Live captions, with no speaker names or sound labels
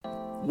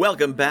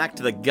Welcome back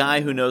to the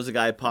Guy Who Knows a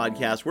Guy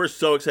podcast. We're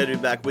so excited to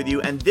be back with you.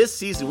 And this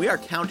season, we are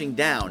counting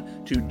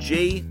down to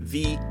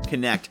JV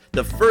Connect,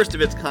 the first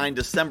of its kind,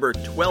 December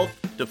 12th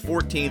to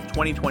 14th,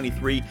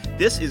 2023.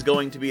 This is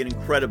going to be an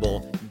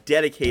incredible,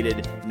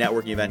 dedicated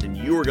networking event, and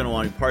you are going to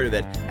want to be part of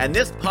it. And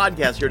this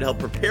podcast is here to help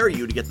prepare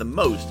you to get the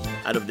most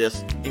out of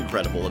this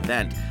incredible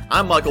event.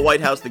 I'm Michael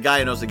Whitehouse, the Guy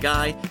Who Knows a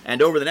Guy,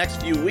 and over the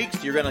next few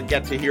weeks, you're going to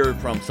get to hear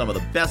from some of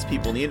the best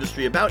people in the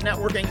industry about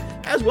networking,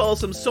 as well as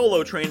some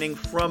solo training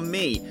from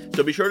me.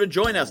 So be sure to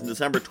join us on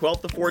December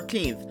 12th to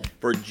 14th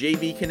for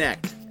JV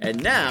Connect.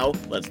 And now,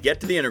 let's get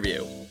to the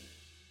interview.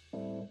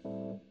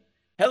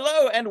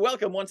 Hello, and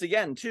welcome once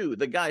again to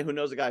the Guy Who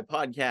Knows a Guy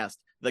podcast.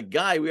 The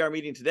guy we are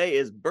meeting today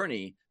is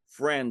Bernie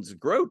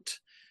Franzgrote.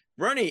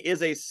 Bernie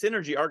is a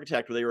synergy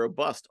architect with a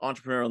robust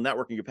entrepreneurial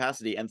networking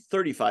capacity and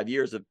 35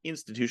 years of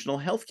institutional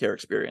healthcare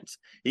experience.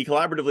 He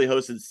collaboratively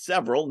hosted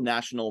several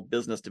national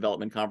business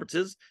development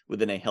conferences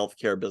within a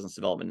healthcare business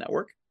development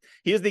network.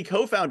 He is the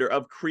co-founder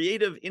of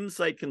Creative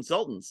Insight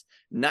Consultants,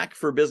 Knack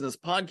for Business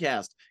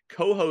podcast,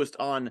 co-host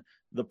on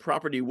the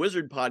Property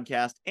Wizard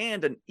podcast,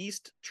 and an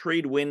East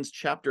Trade Winds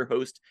chapter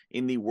host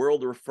in the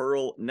World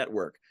Referral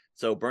Network.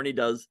 So Bernie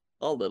does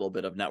a little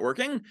bit of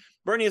networking.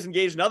 Bernie is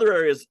engaged in other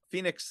areas: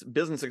 Phoenix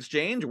Business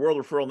Exchange,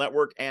 World Referral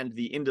Network, and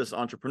the Indus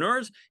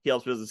Entrepreneurs. He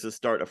helps businesses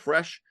start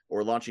afresh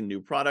or launching new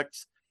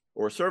products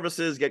or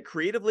services, get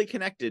creatively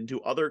connected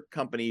to other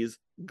companies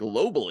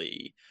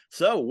globally.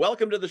 So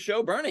welcome to the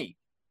show, Bernie.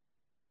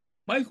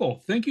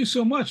 Michael, thank you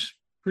so much.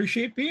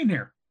 Appreciate being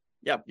here.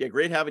 Yeah,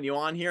 great having you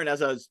on here. And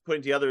as I was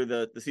putting together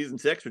the season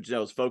 6, which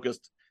was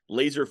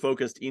laser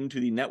focused into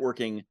the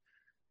networking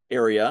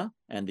area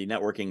and the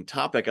networking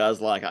topic, I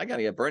was like, I got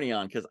to get Bernie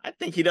on because I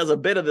think he does a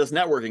bit of this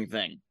networking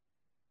thing.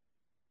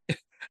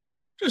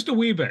 Just a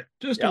wee bit.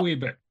 A wee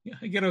bit. Yeah,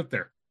 get out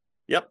there.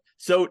 Yep.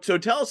 So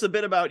tell us a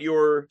bit about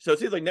so it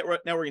seems like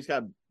networking is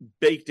kind of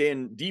baked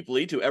in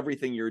deeply to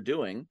everything you're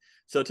doing.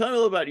 So tell me a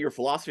little about your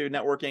philosophy of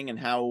networking and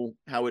how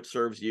it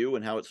serves you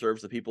and how it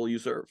serves the people you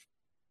serve.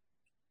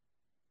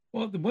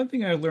 Well, the one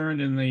thing I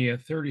learned in the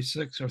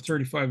 36 or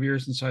 35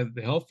 years inside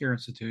the healthcare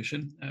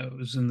institution, it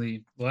was in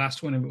the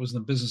last one, it was in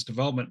the business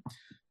development,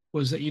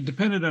 was that you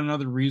depended on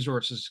other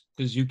resources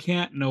because you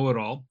can't know it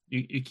all.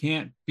 You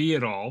can't be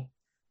it all.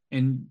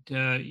 And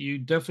you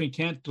definitely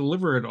can't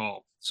deliver it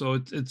all. So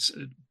it's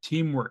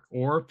teamwork,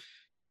 or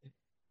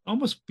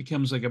almost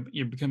becomes like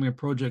you're becoming a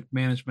project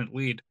management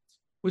lead,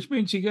 which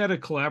means you got to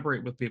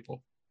collaborate with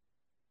people.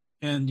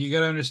 And you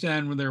got to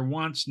understand their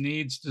wants,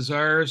 needs,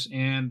 desires,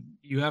 and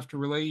you have to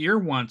relay your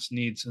wants,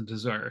 needs, and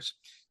desires.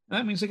 And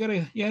that means you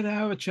had to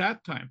have a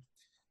chat time.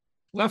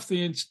 Left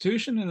the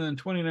institution, and then in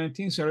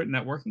 2019 started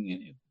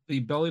networking, the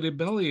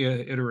belly-to-belly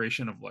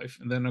iteration of life.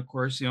 And then, of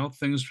course,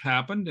 things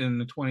happened. In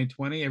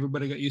 2020,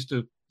 everybody got used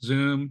to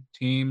Zoom,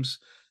 Teams,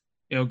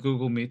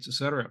 Google Meets,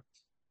 etc.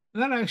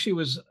 And that actually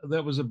was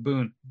a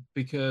boon,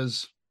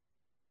 because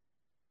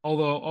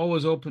although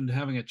always open to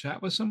having a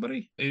chat with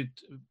somebody, it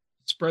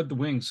spread the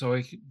wings so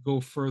I could go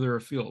further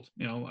afield.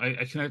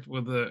 I connected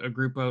with a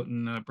group out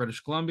in British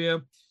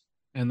Columbia,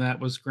 and that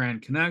was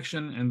Grand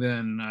Connection. And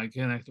then I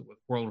connected with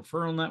World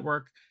Referral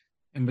Network.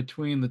 And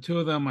between the two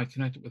of them, I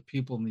connected with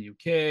people in the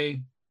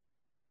UK,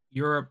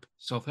 Europe,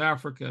 South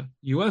Africa,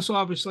 US,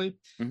 obviously.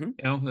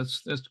 Mm-hmm.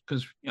 That's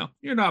because,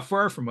 you're not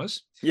far from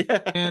us. Yeah.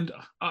 And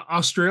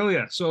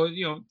Australia. So,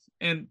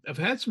 and I've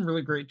had some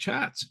really great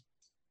chats.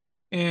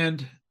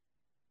 And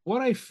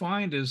what I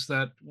find is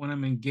that when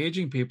I'm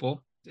engaging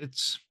people, I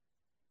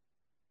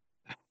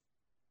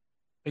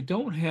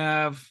don't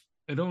have,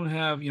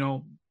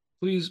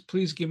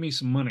 please give me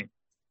some money.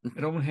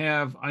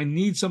 I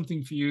need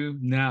something for you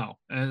now,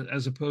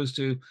 as opposed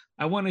to,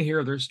 I want to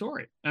hear their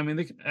story. I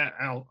mean,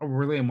 I'll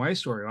relay my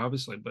story,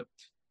 obviously, but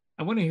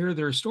I want to hear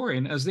their story.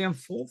 And as they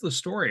unfold the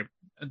story,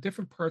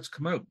 different parts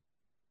come out.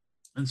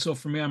 And so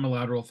for me, I'm a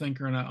lateral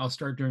thinker, and I'll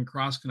start doing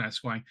cross connects,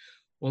 going,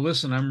 well,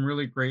 listen, I'm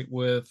really great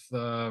with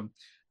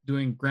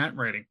doing grant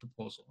writing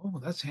proposal. Oh,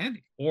 that's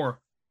handy. Or,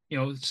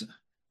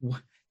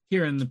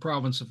 here in the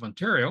province of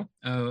Ontario,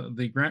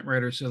 the grant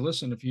writer said,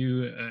 listen, if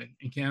you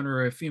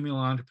encounter a female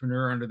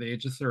entrepreneur under the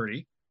age of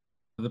 30,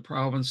 the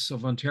province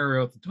of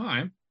Ontario at the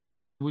time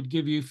would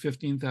give you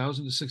 $15,000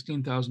 to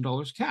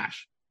 $16,000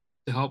 cash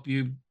to help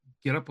you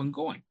get up and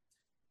going.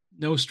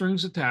 No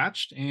strings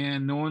attached,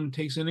 and no one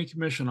takes any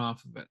commission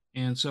off of it.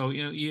 And so,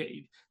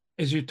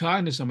 as you're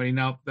talking to somebody,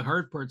 now the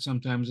hard part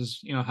sometimes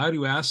is, how do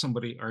you ask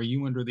somebody, are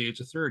you under the age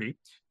of 30?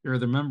 You're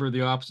the member of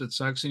the opposite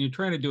sex, and you're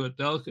trying to do it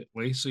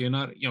delicately, so you're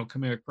not,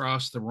 coming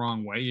across the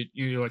wrong way.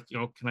 You're like,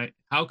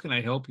 how can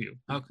I help you?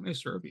 How can I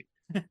serve you?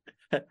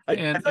 I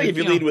think if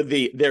you lead with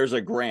there's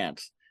a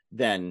grant,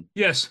 then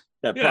yes,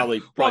 that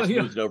probably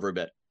smooths it over a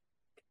bit.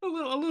 A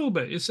little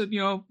bit. It said,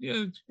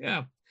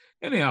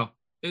 Anyhow,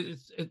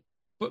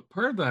 but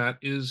part of that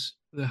is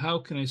the how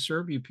can I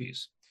serve you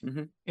piece.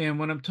 Mm-hmm. And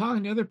when I'm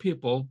talking to other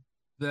people,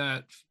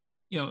 that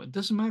it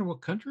doesn't matter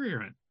what country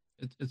you're in.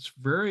 It's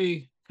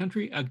very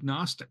country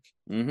agnostic.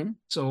 Mm-hmm.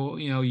 So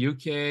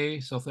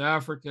UK, South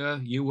Africa,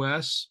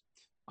 US,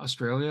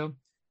 Australia.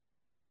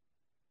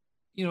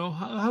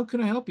 how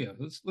can I help you?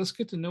 Let's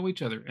get to know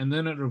each other, and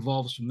then it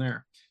evolves from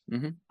there.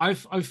 Hmm.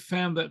 I've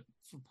found that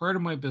for part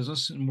of my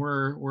business, and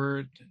where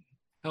it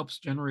helps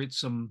generate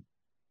some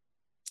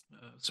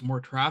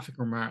more traffic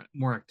or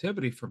more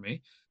activity for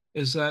me,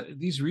 is that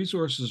these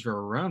resources are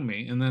around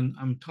me, and then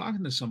I'm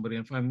talking to somebody.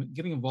 If I'm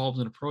getting involved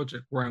in a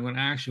project where I'm going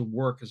to actually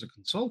work as a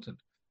consultant,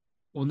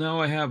 well,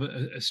 now I have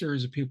a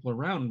series of people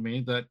around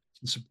me that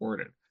can support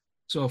it.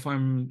 So if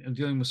I'm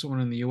dealing with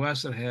someone in the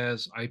US that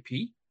has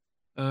IP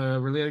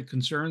related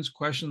concerns,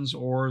 questions,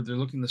 or they're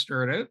looking to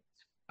start out,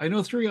 I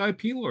know three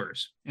IP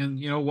lawyers. And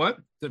you know what?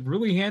 The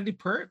really handy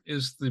part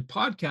is the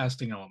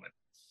podcasting element.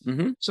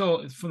 Hmm.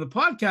 So from the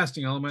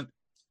podcasting element,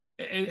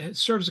 it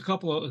serves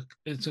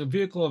it's a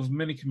vehicle of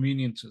many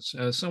conveniences.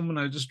 Someone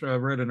I just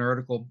read an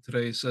article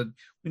today said,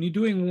 when you're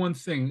doing one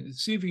thing,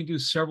 see if you can do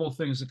several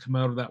things that come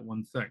out of that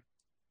one thing.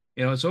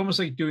 It's almost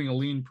like doing a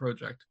lean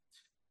project.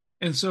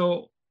 And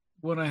so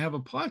when I have a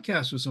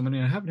podcast with somebody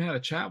and I haven't had a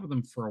chat with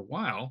them for a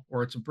while,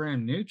 or it's a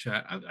brand new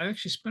chat, I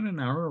actually spend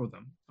an hour with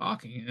them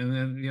talking, and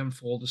then we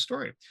unfold the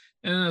story.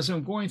 And as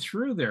I'm going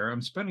through there,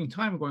 I'm spending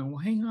time going, well,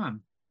 hang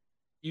on,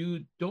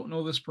 you don't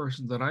know this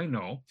person that I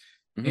know.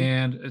 Hmm.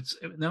 And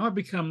now I've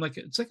become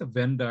it's like a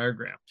Venn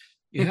diagram.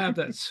 You have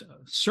that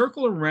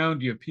circle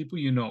around you of people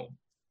you know,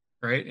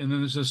 right? And then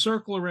there's a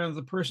circle around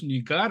the person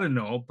you got to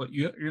know, but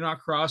you're not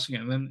crossing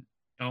it. And then,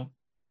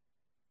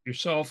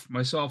 yourself,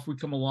 myself, we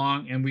come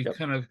along and we Yep.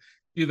 kind of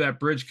do that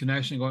bridge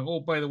connection going, oh,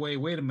 by the way,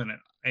 wait a minute.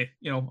 I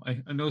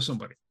know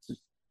somebody.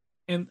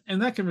 And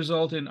that can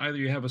result in either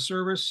you have a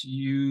service,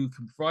 you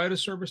can provide a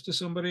service to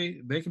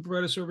somebody, they can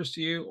provide a service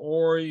to you,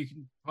 or you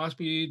can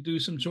possibly do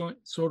some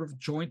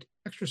joint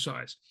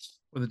exercise,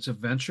 whether it's a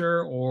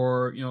venture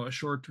or a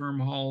short-term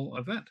haul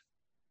event.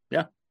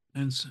 Yeah.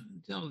 And so,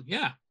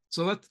 yeah.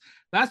 So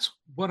that's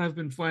what I've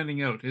been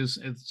finding out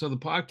so the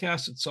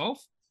podcast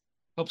itself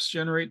helps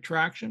generate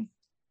traction.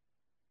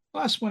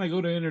 Plus, when I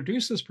go to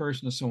introduce this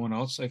person to someone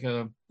else, like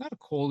not a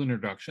cold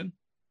introduction,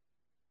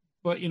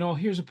 but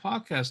here's a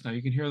podcast now.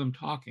 You can hear them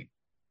talking.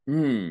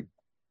 Mm.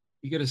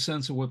 You get a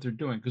sense of what they're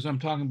doing because I'm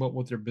talking about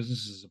what their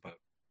business is about.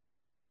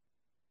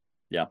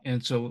 Yeah.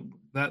 And so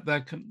that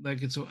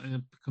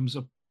becomes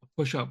a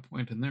push up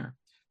point in there.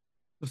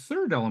 The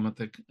third element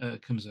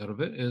that comes out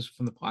of it is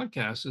from the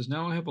podcast is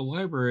now I have a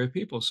library of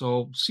people.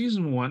 So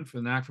season 1 for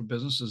the Knack for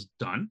Business is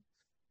done,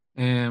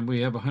 and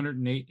we have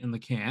 108 in the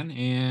can,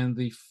 and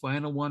the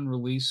final one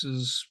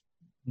releases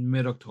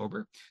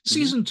mid-October.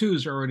 Season 2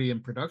 is already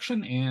in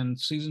production, and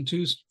season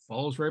 2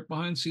 follows right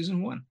behind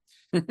season 1.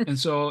 And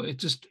so it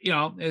just,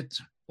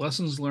 it's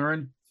lessons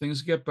learned.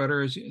 Things get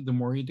better the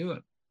more you do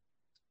it.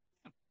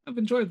 I've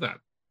enjoyed that.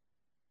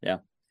 Yeah.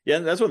 Yeah.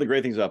 That's one of the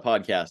great things about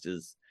podcast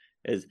is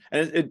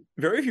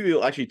very few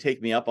people actually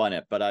take me up on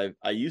it, but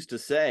I used to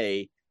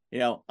say,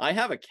 I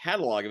have a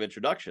catalog of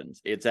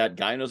introductions. It's at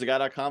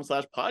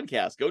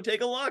guyknowsaguy.com/podcast. Go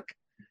take a look.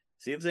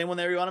 See if there's anyone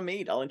there you want to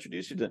meet. I'll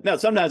introduce you to them. Now,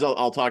 sometimes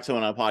I'll talk to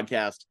someone on a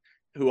podcast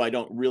who I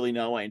don't really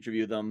know. I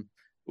interview them.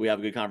 We have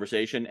a good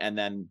conversation, and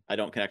then I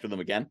don't connect with them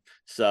again.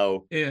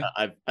 So Yeah.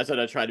 I said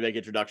I tried to make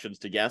introductions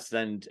to guests,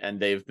 and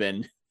they've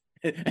been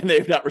and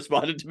they've not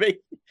responded to me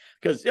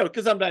because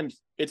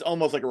sometimes it's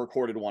almost like a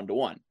recorded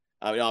one-to-one.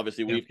 I mean,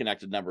 obviously we've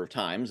connected a number of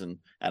times, and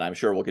I'm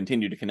sure we'll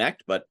continue to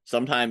connect. But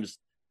sometimes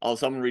I'll have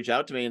someone reach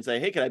out to me and say,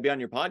 "Hey, can I be on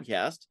your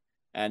podcast?"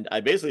 And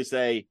I basically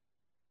say,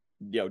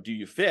 do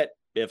you fit?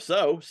 If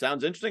so,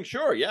 sounds interesting.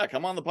 Sure, yeah,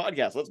 come on the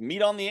podcast. Let's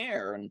meet on the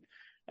air,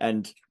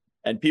 and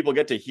people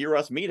get to hear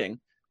us meeting,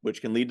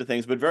 which can lead to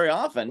things. But very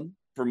often,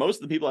 for most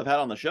of the people I've had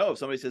on the show, if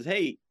somebody says,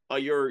 "Hey,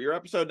 your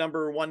episode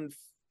number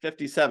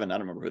 157," I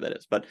don't remember who that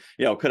is, but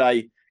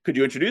could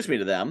you introduce me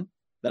to them?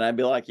 Then I'd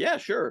be like, yeah,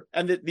 sure.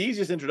 And the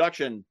easiest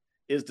introduction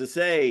is to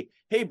say,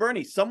 "Hey,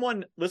 Bernie,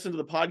 someone listened to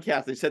the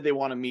podcast. They said they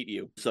want to meet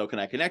you. So can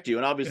I connect you?"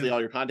 And obviously, all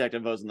your contact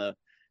info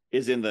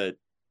is in the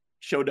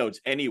show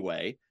notes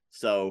anyway.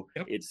 So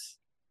it's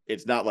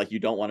not like you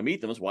don't want to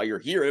meet them. It's why you're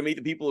here, to meet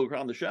the people who are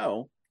on the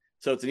show.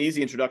 So it's an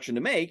easy introduction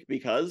to make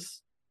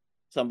because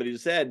somebody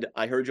said,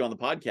 "I heard you on the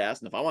podcast,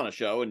 and if I want a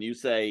show," and you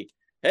say,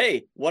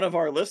 "Hey, one of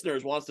our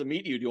listeners wants to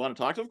meet you. Do you want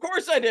to talk to them?" Of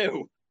course I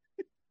do.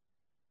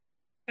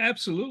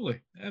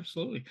 Absolutely.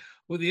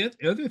 Well, the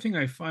other thing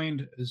I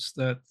find is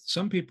that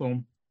some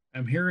people,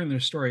 I'm hearing their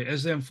story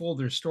as they unfold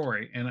their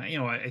story, and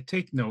I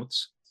take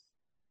notes.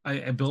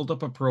 I build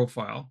up a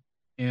profile,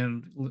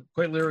 and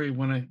quite literally,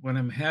 when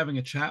I'm having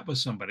a chat with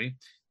somebody,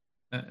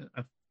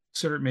 I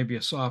consider it maybe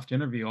a soft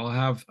interview. I'll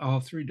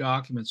have 3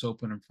 documents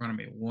open in front of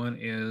me. One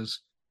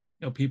is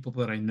people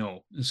that I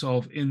know, and so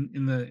if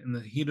in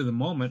the heat of the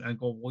moment, I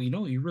go, well,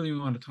 you really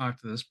want to talk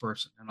to this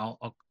person, and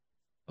I'll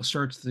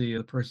search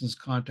the person's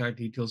contact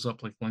details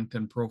up like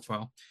LinkedIn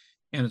profile.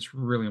 And it's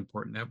really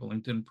important to have a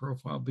LinkedIn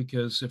profile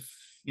because if,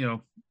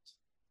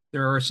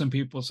 there are some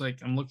people, it's like,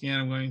 I'm looking at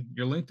them going,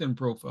 your LinkedIn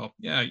profile.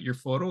 Yeah. Your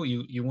photo,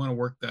 you want to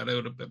work that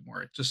out a bit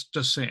more. Just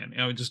saying,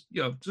 it's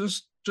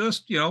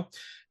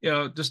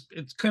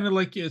kind of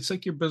like, it's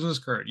like your business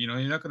card, you're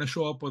not going to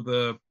show up with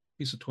a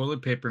piece of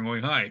toilet paper and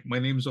going, "Hi, my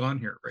name's on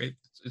here." Right.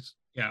 It's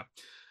yeah.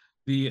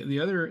 The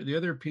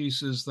other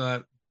piece is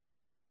that,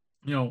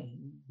 you know,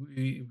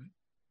 we,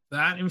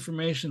 that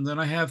information. Then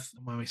I have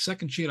on my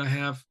second sheet. I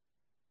have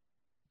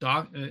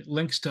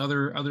links to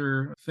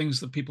other things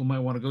that people might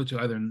want to go to,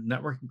 either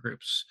networking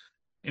groups,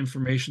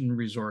 information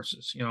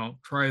resources.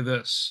 Try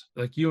this.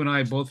 Like you and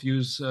I both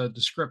use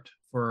Descript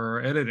for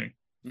our editing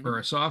Hmm. for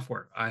our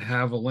software. I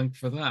have a link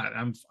for that.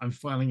 I'm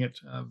finding it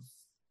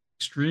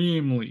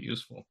extremely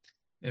useful.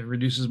 It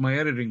reduces my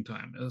editing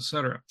time,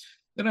 etc.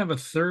 Then I have a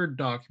third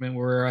document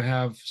where I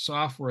have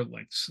software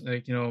links.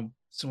 Like,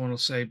 someone will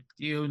say,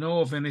 "Do you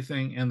know of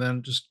anything?" And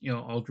then just,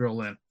 I'll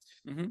drill in.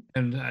 Hmm.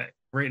 And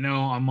right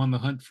now I'm on the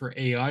hunt for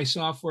AI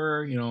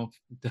software,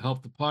 to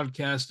help the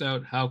podcast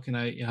out. How can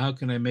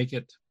I make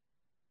it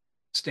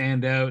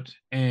stand out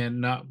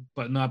and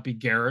not be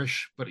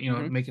garish, but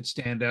Hmm. make it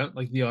stand out,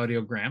 like the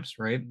audiograms,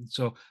 right?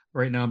 So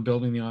right now I'm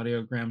building the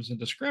audiograms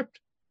into Script,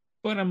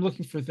 but I'm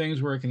looking for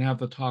things where I can have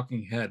the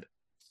talking head,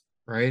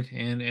 right?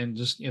 And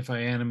just if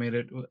I animate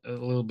it a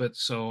little bit,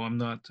 so I'm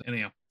not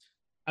anyhow.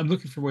 I'm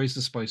looking for ways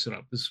to spice it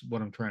up. This is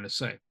what I'm trying to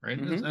say, right?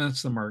 Hmm.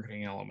 That's the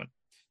marketing element.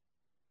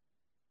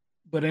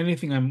 But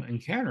anything I'm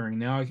encountering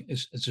now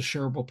is a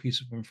shareable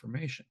piece of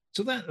information.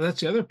 So that's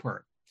the other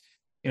part.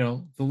 The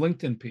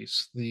LinkedIn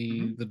piece,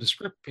 Hmm. the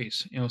Descript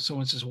piece.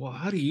 Someone says, "Well,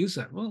 how do you use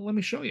that?" Well, let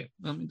me show you.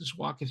 Let me just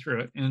walk you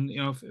through it. And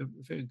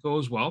if it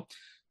goes well,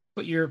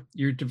 but you're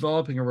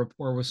developing a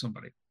rapport with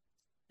somebody.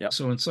 Yep.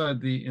 So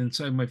inside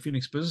my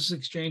Phoenix Business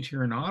Exchange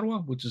here in Ottawa,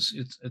 which is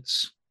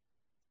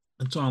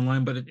it's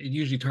online, but it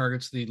usually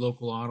targets the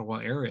local Ottawa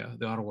area,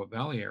 the Ottawa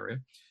Valley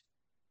area.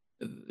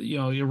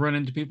 You run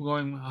into people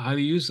going, "How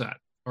do you use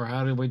that?" Or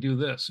 "How do we do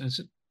this?" And I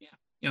said, "Yeah,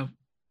 you know,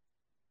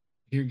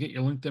 here, get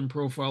your LinkedIn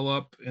profile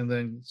up, and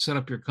then set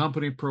up your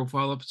company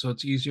profile up, so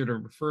it's easier to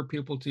refer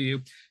people to you.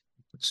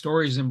 Put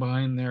stories in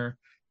behind there."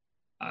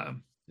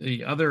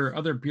 The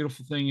other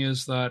beautiful thing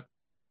is that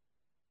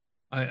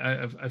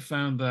I've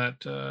found that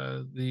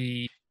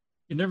the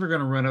you're never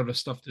going to run out of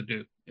stuff to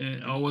do.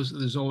 And Hmm.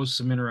 there's always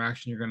some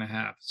interaction you're going to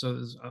have. So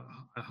there's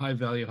a high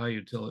value, high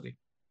utility.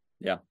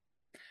 Yeah.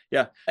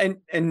 Yeah.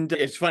 And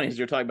it's funny as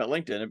you're talking about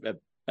LinkedIn,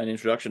 an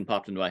introduction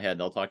popped into my head,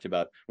 and I'll talk to you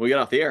about when we get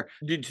off the air.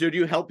 So do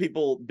you help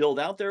people build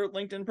out their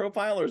LinkedIn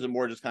profile, or is it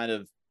more just kind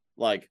of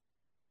like,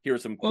 here are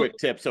some Well, quick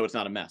tips so it's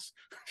not a mess?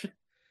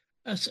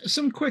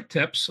 some quick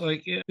tips.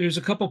 Like, there's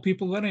a couple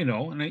people that I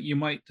know, and you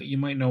might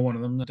know one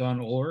of them, Don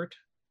Olert.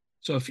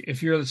 So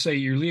if you're, let's say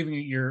you're leaving,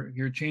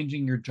 you're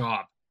changing your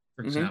job,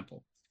 for Hmm.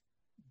 example,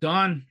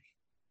 Don,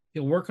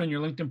 he'll work on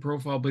your LinkedIn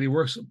profile, but he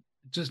works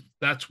just,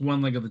 that's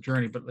one leg of the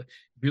journey. But if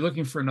you're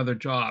looking for another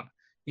job,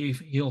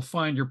 he'll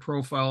find your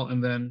profile,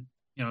 and then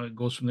it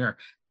goes from there.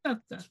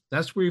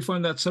 That's where you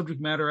find that subject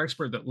matter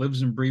expert that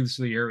lives and breathes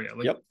the area.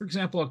 Like, Yep. for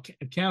example,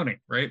 accounting,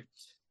 right?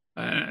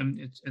 And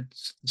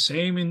it's the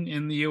same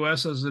in the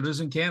U.S. as it is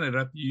in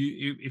Canada.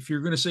 If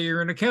you're going to say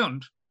you're an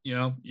accountant,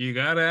 you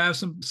got to have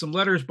some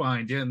letters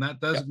behind you, and that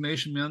Yep.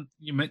 designation meant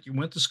you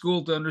went to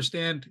school to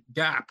understand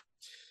GAAP,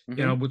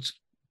 Hmm.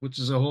 which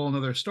is a whole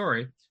another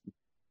story.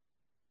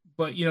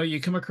 But you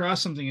come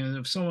across something, and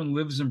if someone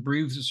lives and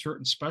breathes a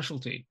certain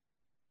specialty,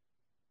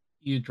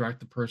 you direct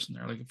the person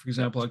there. Like, for Yep.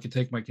 example, I could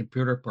take my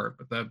computer apart,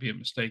 but that'd be a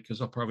mistake,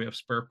 because I'll probably have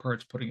spare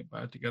parts putting it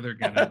back together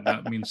again, and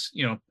that means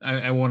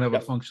I won't have a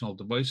Yep. functional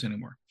device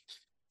anymore.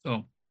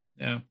 So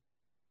yeah.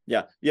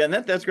 Yeah, yeah, and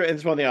that's great. And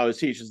that's one thing I always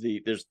teach is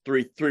there's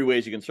three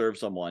ways you can serve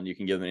someone. You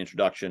can give them an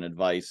introduction,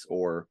 advice,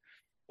 or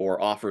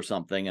offer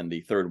something, and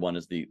the third one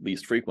is the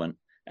least frequent.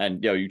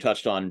 And you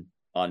touched on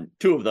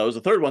two of those.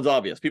 The third one's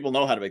obvious. People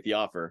know how to make the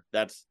offer.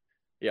 That's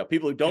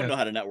people who don't Yeah. know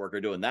how to network are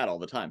doing that all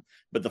the time.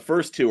 But the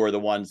first two are the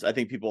ones I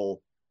think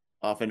people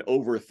often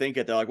overthink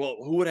it. They're like, well,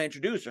 who would I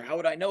introduce, or how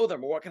would I know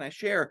them, or what can I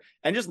share?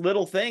 And just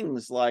little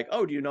things like,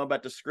 oh, do you know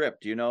about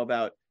Descript? Do you know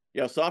about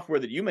software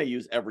that you may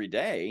use every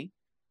day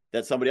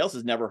that somebody else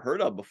has never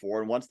heard of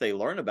before? And once they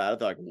learn about it,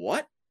 they're like,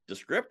 what?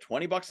 Descript,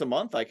 $20 a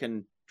month? I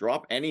can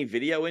drop any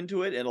video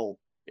into it.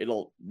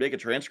 It'll make a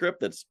transcript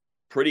that's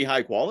pretty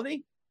high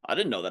quality. I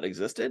didn't know that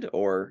existed.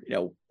 Or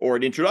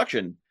an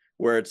introduction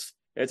where it's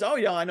oh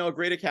yeah, I know a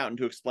great accountant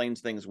who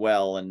explains things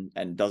well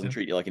and doesn't Yeah.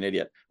 treat you like an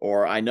idiot.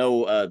 Or I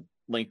know a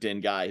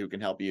LinkedIn guy who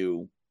can help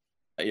you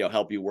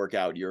help you work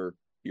out your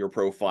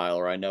profile.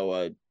 Or I know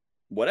a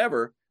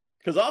whatever.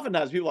 Because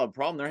oftentimes people have a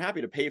problem, they're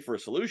happy to pay for a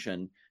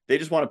solution, they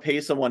just want to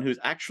pay someone who's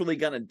actually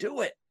going to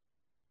do it.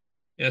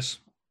 Yes.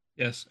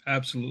 Yes.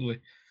 Absolutely.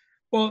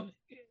 Well,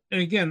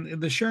 and again,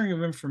 the sharing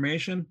of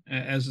information,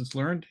 as it's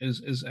learned,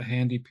 is a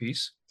handy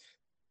piece.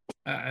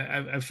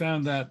 I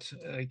found that,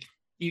 like,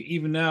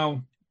 even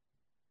now,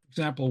 for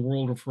example,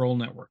 World Referral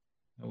Network.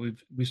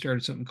 We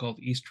started something called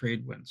East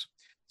Trade Winds.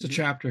 It's a Mm-hmm.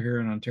 chapter here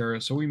in Ontario,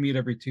 so we meet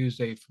every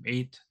Tuesday from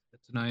 8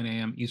 to 9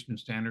 a.m. Eastern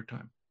Standard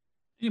Time.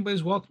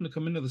 Anybody's welcome to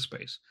come into the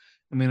space.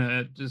 I mean,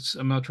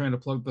 I'm not trying to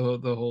plug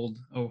the whole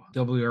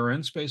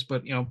WRN space,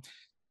 but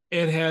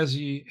it has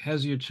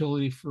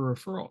utility for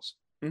referrals.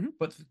 Mm-hmm.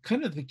 But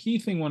kind of the key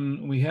thing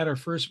when we had our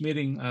first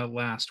meeting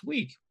last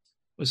week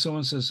was,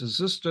 someone says, "Is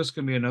this just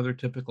going to be another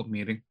typical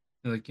meeting?"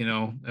 Like,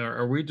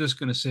 are we just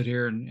going to sit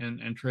here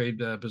and trade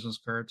business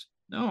cards?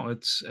 No,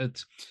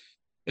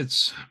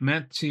 it's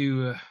meant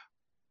to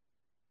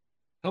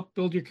help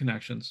build your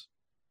connections,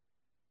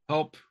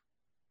 help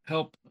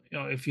help.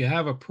 If you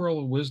have a pearl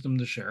of wisdom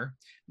to share.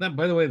 That,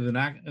 by the way, the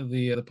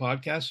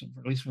podcast,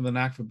 at least from the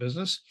Knack for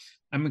Business,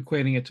 I'm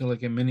equating it to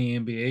like a mini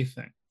MBA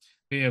thing.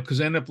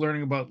 Because I end up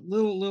learning about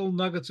little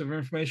nuggets of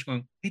information.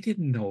 Going, I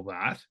didn't know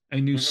that. I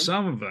knew Hmm.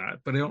 some of that,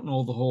 but I don't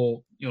know the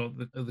whole,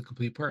 the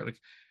complete part. Like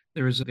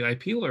there was the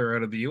IP lawyer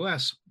out of the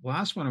U.S.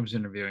 Last one I was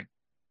interviewing,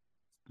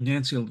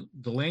 Nancy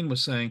Delane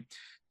was saying,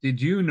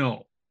 "Did you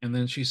know?" And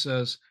then she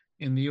says,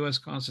 "In the U.S.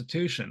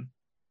 Constitution,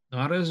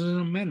 not as an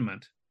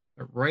amendment,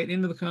 but right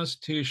into the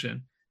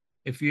Constitution,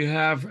 if you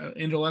have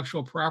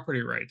intellectual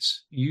property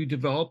rights, you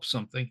develop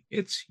something,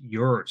 it's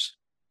yours."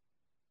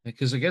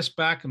 Because I guess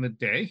back in the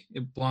day,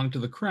 it belonged to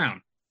the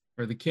crown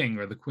or the king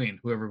or the queen,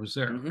 whoever was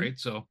there, Hmm. right?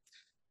 So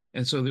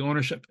the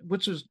ownership,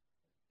 which is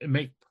it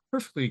make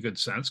perfectly good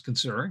sense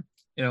considering,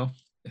 you know,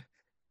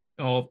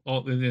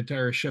 all the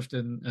entire shift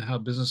in how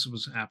business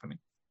was happening.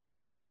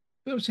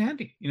 But it was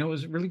handy, it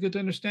was really good to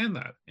understand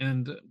that.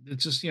 And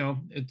it's just,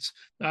 it's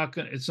not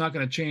going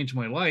to change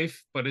my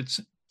life, but it's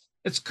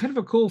kind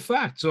of a cool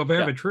fact. So if I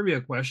have Yeah. a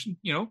trivia question,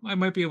 I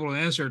might be able to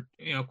answer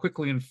it,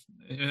 quickly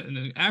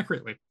and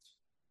accurately.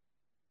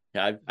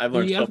 Yeah. I've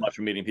learned The so other much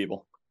from meeting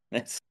people.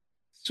 It's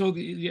So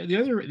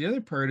the other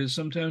part is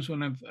sometimes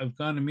when I've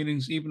gone to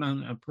meetings even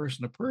on a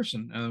person to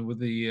person with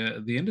the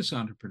Indus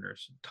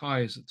entrepreneurs,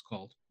 TIEs it's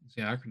called, it's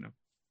the acronym.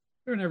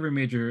 They're in every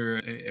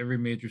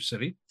major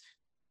city,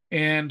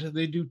 and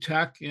they do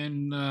tech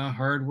and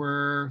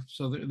hardware,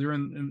 so they're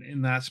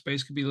in that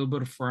space. Could be a little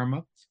bit of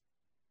pharma,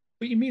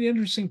 but you meet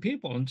interesting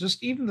people, and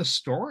just even the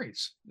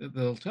stories that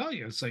they'll tell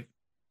you. It's like,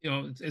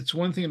 it's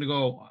one thing to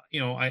go,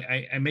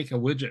 I make a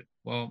widget.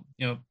 Well,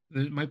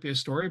 there might be a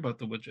story about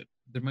the widget.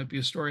 There might be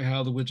a story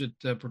how the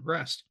widget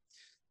progressed,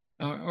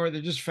 or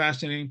they're just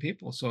fascinating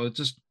people. So it's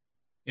just,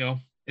 you know,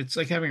 it's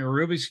like having a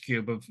Rubik's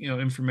cube of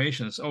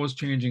information. It's always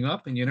changing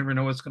up, and you never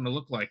know what it's going to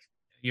look like.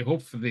 You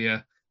hope for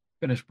the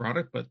finished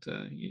product, but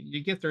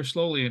you get there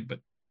slowly. But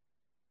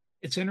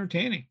it's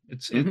entertaining. It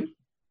Mhm.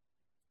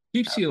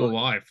 keeps you Absolutely.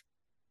 alive.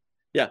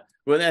 Yeah.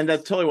 Well, and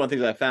that's totally one of the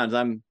things I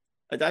found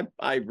is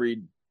I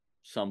read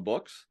some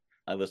books,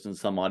 I listen to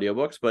some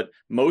audiobooks, but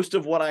most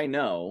of what I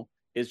know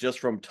is just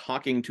from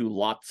talking to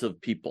lots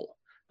of people.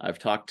 I've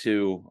talked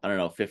to, I don't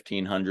know,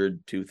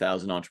 1,500,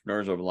 2,000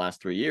 entrepreneurs over the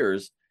last 3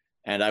 years.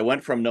 And I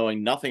went from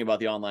knowing nothing about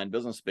the online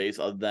business space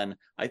other than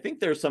I think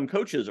there's some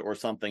coaches or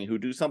something who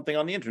do something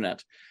on the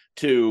internet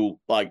to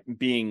like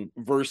being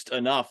versed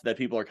enough that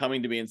people are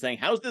coming to me and saying,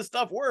 how's this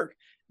stuff work?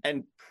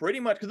 And pretty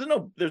much because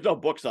there's no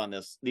books on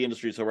this, the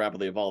industry is so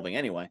rapidly evolving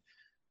anyway,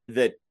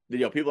 that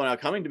people are now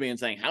coming to me and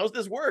saying, how's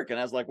this work? And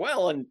I was like,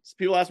 well, and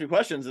people ask me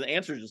questions and the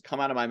answers just come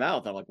out of my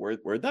mouth. I'm like,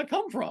 where'd that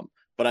come from?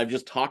 But I've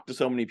just talked to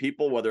so many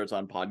people, whether it's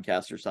on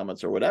podcasts or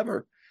summits or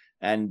whatever,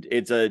 and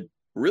it's a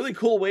really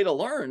cool way to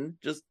learn,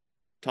 just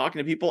talking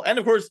to people. And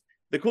of course,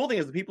 the cool thing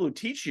is the people who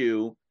teach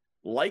you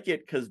like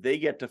it because they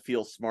get to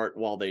feel smart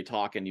while they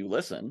talk and you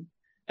listen,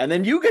 and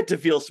then you get to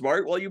feel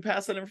smart while you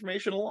pass that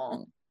information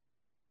along.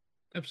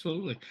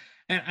 Absolutely.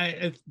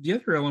 And the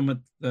other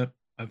element that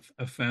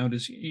I've found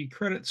is you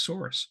credit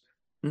source.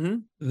 Mm-hmm.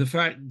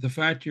 The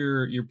fact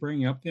you're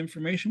bringing up the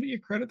information, but you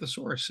credit the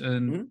source.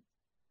 And Mm-hmm.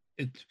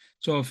 it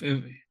so if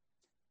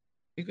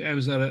I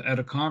was at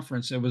a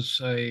conference,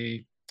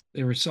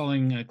 they were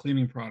selling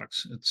cleaning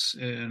products. It's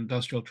an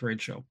industrial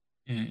trade show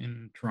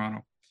in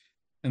Toronto,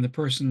 and the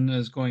person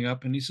is going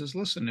up and he says,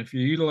 "Listen, if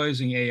you're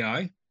utilizing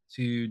AI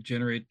to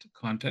generate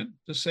content,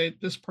 just say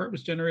this part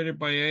was generated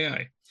by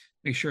AI.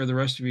 Make sure the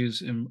rest of you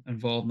is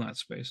involved in that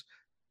space."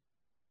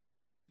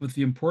 But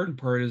the important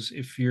part is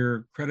if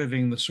you're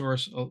crediting the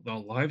source, the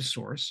live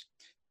source,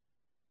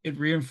 it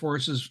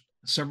reinforces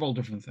several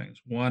different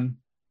things. One,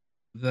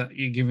 that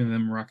you're giving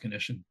them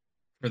recognition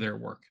for their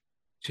work.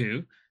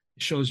 Two,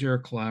 it shows you're a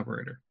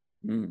collaborator,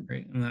 Mm.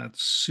 right? And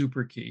that's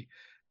super key.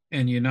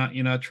 And you're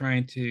not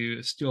trying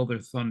to steal their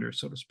thunder,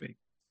 so to speak.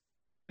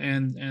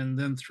 And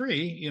then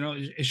three,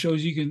 it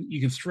shows you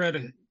can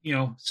thread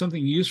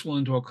something useful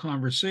into a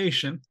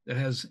conversation that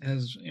has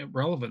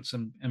relevance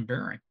and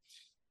bearing,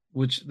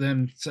 which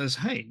then says,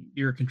 hey,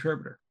 you're a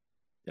contributor.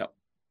 Yep.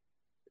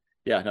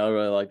 Yeah, no, I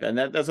really like that. And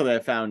that's something I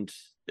found.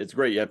 It's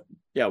great.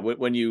 Yeah,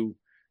 when you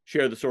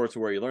share the source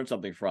of where you learn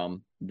something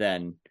from,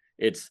 then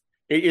it's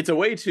a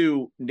way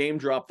to name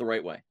drop the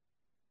right way,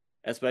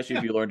 especially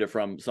if Yeah. you learned it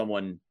from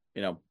someone,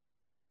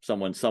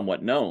 someone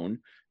somewhat known,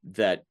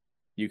 that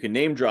you can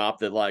name drop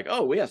that, like,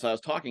 oh yes, I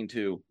was talking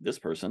to this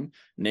person,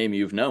 name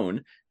you've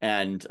known,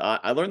 and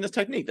I learned this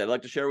technique that I'd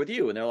like to share with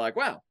you. And they're like,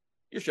 wow,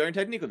 you're sharing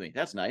technique with me.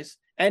 That's nice.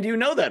 And you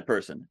know that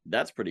person.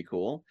 That's pretty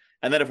cool.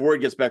 And then if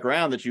word gets back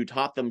around that you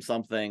taught them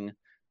something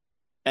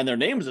and their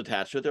name is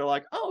attached to it, they're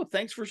like, oh,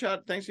 thanks for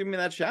giving me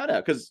that shout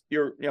out. Because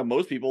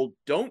most people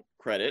don't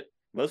credit.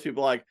 Most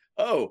people are like,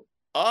 oh,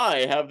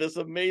 I have this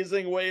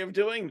amazing way of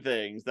doing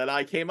things that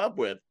I came up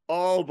with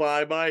all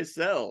by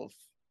myself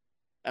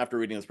after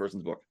reading this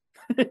person's book.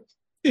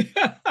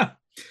 Yeah.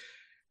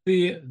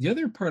 The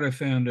other part I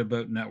found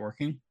about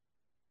networking,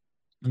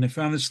 and I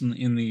found this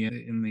in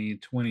the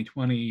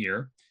 2020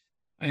 year,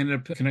 I ended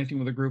up connecting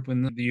with a group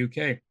in the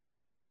UK.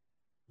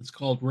 It's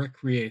called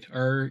Recreate,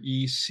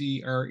 RECREE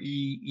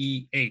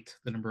 8,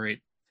 the number 8.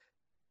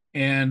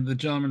 And the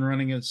gentleman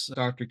running it's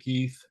Dr.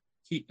 Keith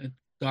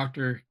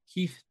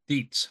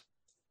Dietz.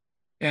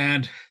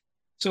 And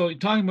so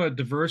talking about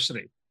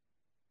diversity,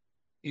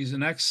 he's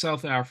an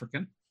ex-South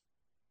African,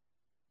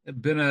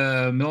 been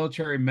a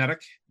military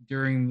medic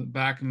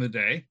back in the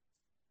day.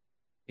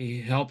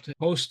 He helped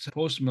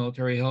post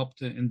military,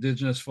 helped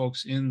indigenous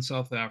folks in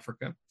South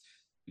Africa,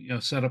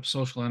 set up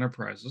social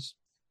enterprises.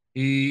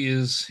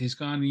 He's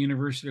gone to the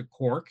University of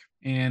Cork,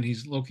 and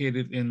he's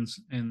located in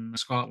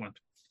Scotland.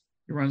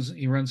 He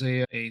runs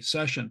a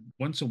session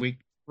once a week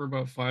for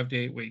about 5 to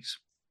 8 weeks,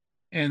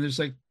 and it's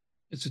a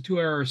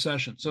 2-hour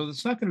session, so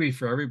it's not going to be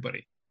for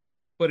everybody.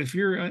 But if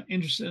you're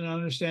interested in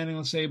understanding,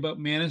 let's say, about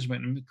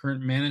management and the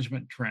current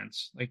management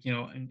trends, like,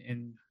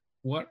 and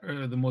what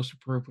are the most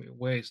appropriate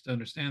ways to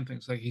understand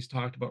things, like he's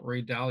talked about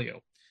Ray Dalio.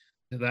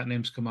 That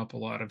name's come up a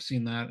lot. I've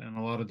seen that in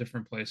a lot of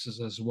different places,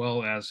 as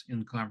well as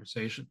in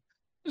conversation.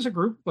 There's a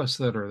group of us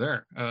that are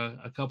there,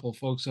 a couple of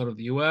folks out of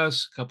the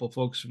US, a couple of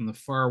folks from the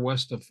far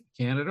west of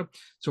Canada.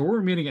 So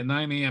we're meeting at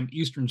 9 a.m.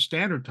 Eastern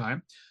Standard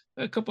Time.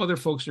 A couple other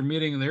folks are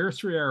meeting, and they're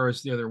 3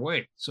 hours the other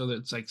way, so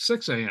it's like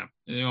 6 a.m.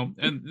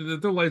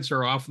 And the lights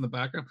are off in the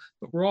background,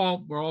 but we're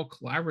all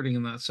collaborating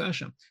in that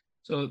session.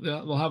 So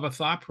they'll have a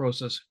thought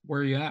process.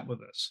 Where are you at with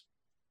this,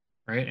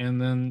 right?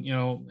 And then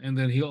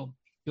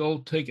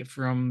he'll take it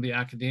from the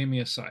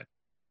academia side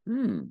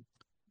Hmm.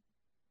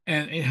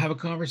 and have a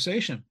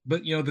conversation.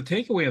 But the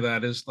takeaway of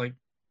that is, like,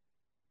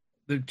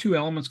 there are two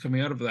elements coming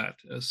out of that.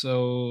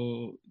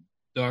 So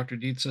Dr.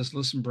 Dietz says,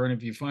 listen, Bern,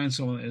 if you find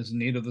someone that is in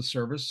need of the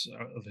service,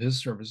 of his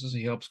services,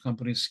 he helps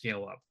companies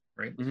scale up,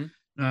 right? Hmm.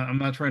 I'm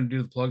not trying to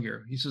do the plug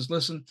here. He says,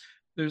 listen,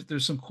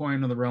 there's some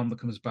coin in the realm that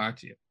comes back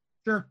to you.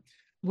 Sure,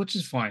 which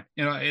is fine.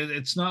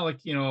 It's not like,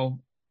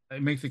 I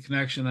make the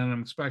connection and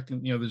I'm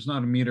expecting, there's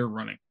not a meter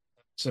running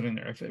sitting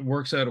there. If it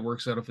works out, it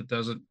works out. If it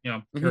doesn't,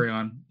 carry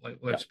on.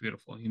 Life's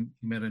beautiful. He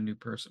met a new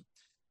person.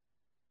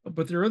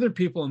 But there are other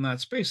people in that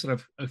space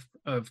that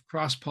I've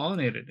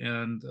cross-pollinated,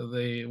 and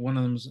one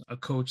of them is a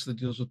coach that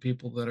deals with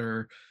people that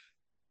are,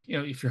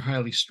 if you're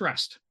highly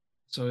stressed.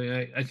 So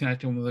I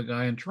connected him with a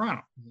guy in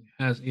Toronto.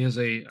 He has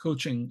a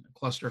coaching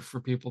cluster for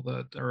people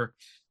that are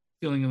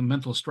feeling the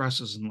mental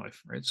stresses in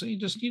life, right? So you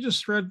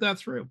just thread that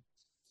through.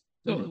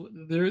 So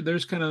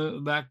there's kind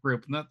of that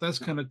group, and that's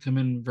kind of come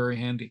in very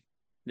handy.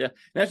 Yeah.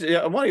 Actually,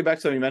 I want to get back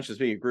to something you mentioned,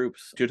 speaking of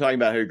groups. You're talking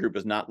about how your group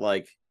is not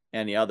like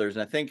any others.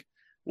 And I think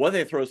one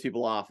thing that throws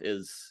people off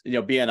is,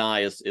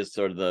 BNI is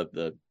sort of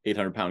the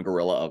 800-pound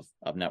gorilla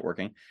of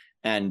networking.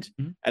 And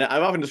and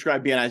I've often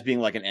described BNI as being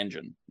like an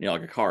engine,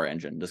 like a car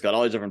engine. It's got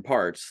all these different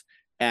parts.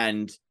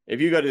 And if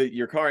you go to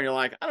your car and you're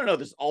like, I don't know what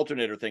this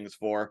alternator thing's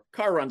for,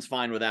 car runs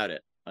fine without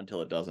it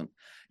until it doesn't.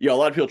 A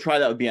lot of people try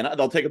that with BNI.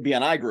 They'll take a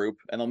BNI group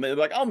and they'll be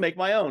like, I'll make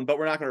my own, but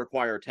we're not going to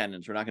require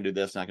attendance. We're not going to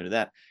do this, not going to do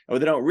that. And what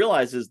they don't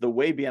realize is the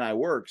way BNI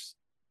works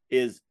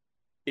is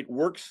it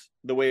works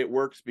the way it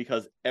works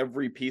because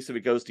every piece of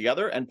it goes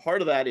together. And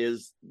part of that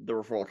is the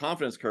referral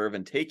confidence curve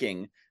and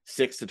taking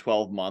 6 to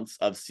 12 months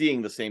of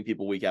seeing the same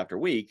people week after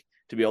week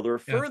to be able to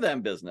refer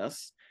them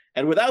business.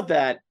 And without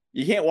that,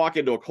 you can't walk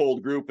into a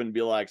cold group and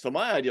be like, so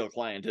my ideal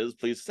client is,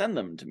 please send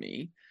them to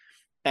me.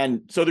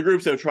 And so the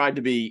groups that have tried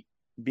to be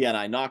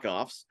BNI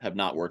knockoffs have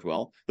not worked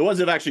well. The ones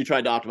that have actually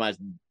tried to optimize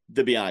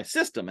the BNI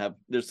system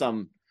there's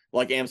some,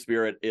 like Am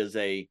Spirit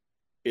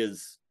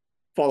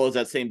follows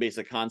that same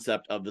basic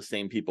concept of the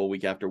same people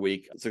week after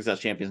week. Success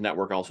Champions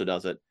Network also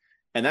does it,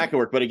 and that can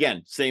work. But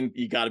again,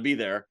 you got to be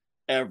there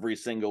every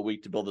single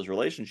week to build those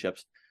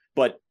relationships.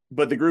 But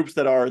the groups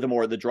that are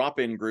the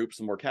drop-in groups,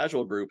 the more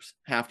casual groups,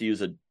 have to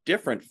use a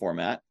different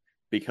format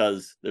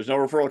because there's no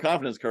referral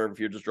confidence curve if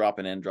you're just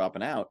dropping in,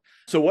 dropping out.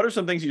 So what are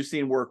some things you've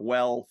seen work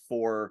well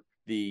for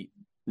the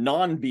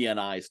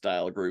non-BNI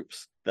style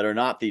groups that are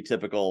not the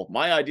typical,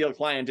 my ideal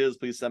client is,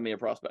 please send me a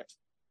prospect?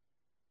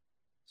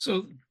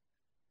 So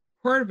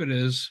part of it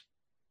is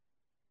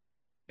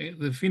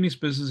the Phoenix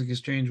Business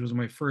Exchange was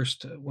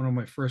one of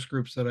my first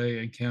groups that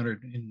I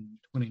encountered in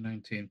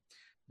 2019,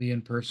 the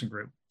in-person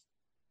group.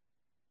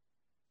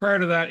 Prior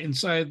to that,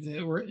 inside the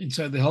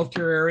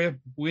healthcare area,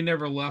 we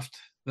never left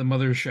the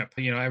mothership.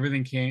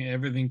 Everything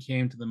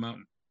came to the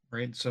mountain,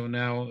 right? So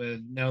now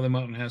the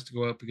mountain has to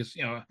go up because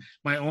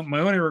my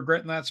only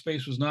regret in that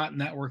space was not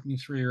networking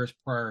 3 years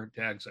prior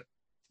to exit.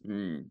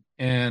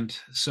 And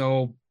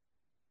so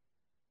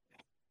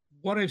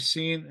what I've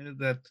seen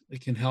that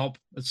it can help,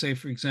 let's say,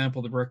 for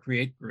example, the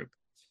Recreate group,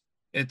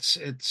 it's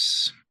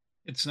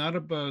not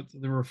about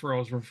the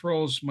referrals.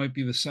 Referrals might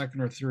be the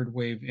second or third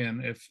wave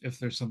in if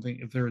there is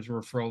a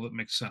referral that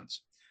makes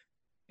sense.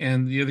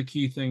 And the other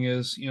key thing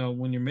is,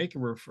 when you make a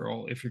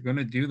referral, if you're going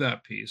to do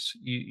that piece,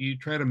 you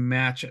try to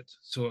match it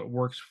so it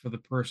works for the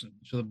person,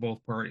 so that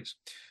both parties.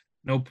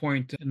 No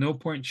point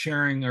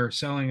sharing or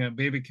selling a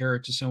baby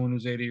carriage to someone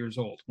who's 80 years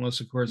old, unless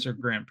of course they're a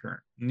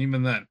grandparent. And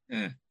even then,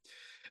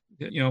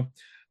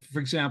 For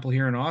example,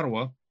 here in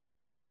Ottawa,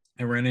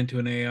 I ran into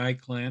an AI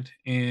client,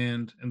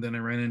 and then I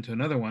ran into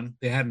another one.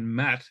 They hadn't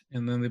met,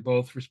 and then they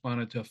both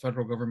responded to a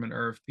federal government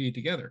RFP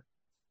together.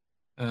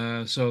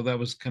 So that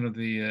was kind of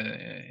the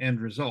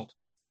end result.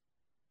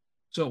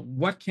 So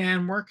what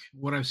can work?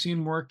 What I've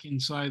seen work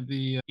inside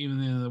the even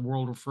in the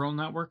World Referral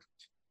Network,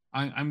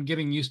 I'm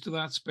getting used to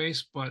that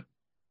space. But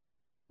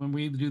when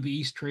we do the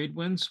East Trade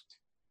Winds,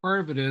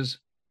 part of it is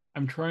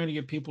I'm trying to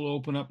get people to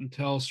open up and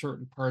tell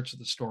certain parts of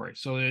the story.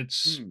 So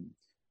it's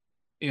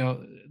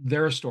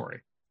their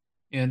story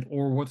and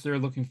or what they're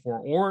looking for,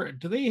 or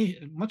do they,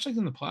 much like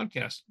in the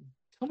podcast,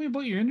 tell me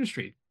about your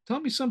industry. Tell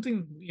me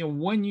something,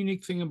 one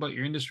unique thing about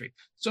your industry.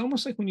 It's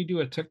almost like when you do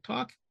a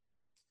TikTok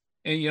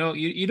and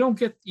you don't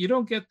get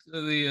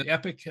the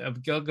epic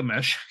of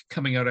Gilgamesh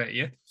coming out at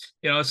you.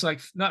 It's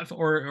like not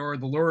or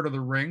the Lord of the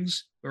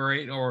Rings,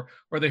 right? Or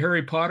the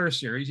Harry Potter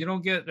series. You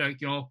don't get like,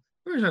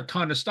 there's a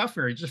ton of stuff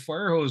here. You just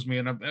fire hose me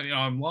and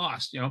I'm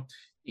lost. You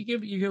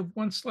give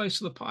one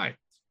slice of the pie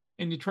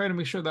and you try to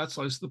make sure that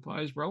slice of the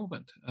pie is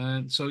relevant.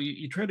 And so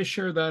you try to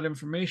share that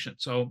information.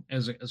 So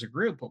as a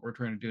group, what we're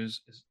trying to do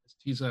is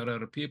tease that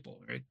out of people,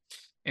 right?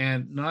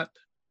 And not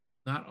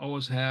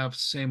always have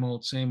same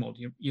old, same old.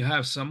 You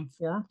have some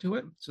form to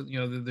it. So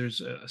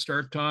there's a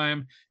start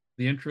time,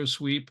 the intro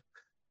sweep.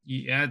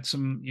 You add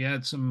some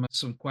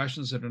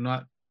questions that are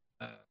not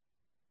they're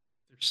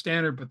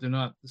standard, but they're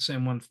not the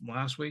same one from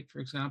last week, for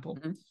example.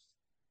 Mm-hmm.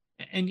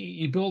 And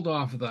you build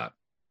off of that.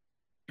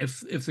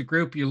 If the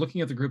group, you're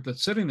looking at the group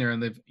that's sitting there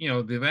and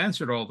they've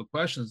answered all the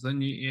questions, then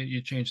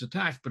you change the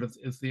tack. But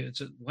if the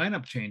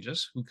lineup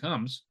changes, who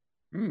comes,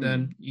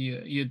 then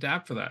you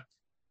adapt for that.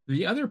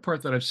 The other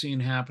part that I've seen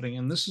happening,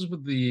 and this is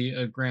with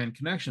the Grand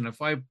Connection,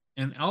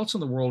 and also in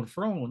the World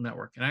Referral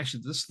Network, and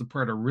actually this is the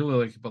part I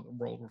really like about the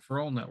World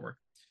Referral Network,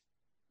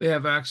 they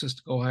have access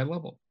to Go High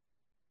Level.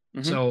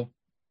 Mm-hmm. So,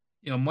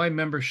 my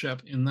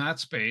membership in that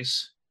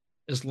space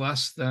is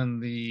less than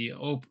the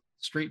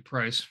street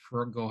price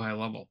for Go High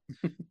Level.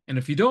 And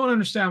if you don't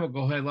understand what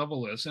Go High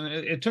Level is, and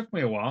it took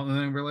me a while, and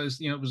then I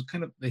realized, it was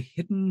kind of the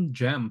hidden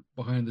gem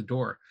behind the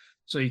door.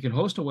 So you can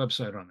host a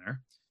website on there.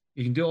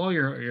 You can do all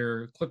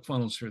your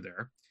ClickFunnels through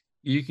there.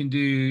 You can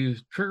do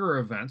trigger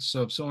events.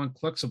 So if someone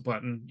clicks a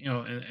button,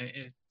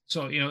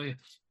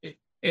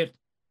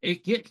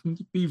 it can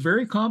be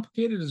very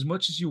complicated as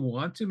much as you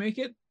want to make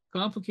it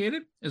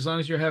complicated, as long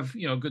as you have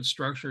good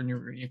structure and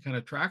you kind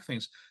of track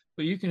things.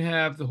 But you can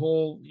have the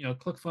whole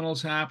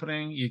ClickFunnels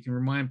happening. You can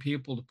remind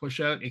people to push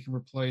out. It can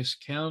replace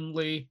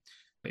Calendly.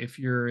 If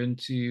you're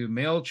into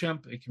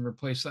MailChimp, it can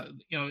replace that.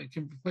 It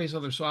can replace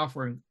other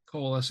software and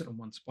coalesce it in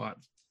one spot.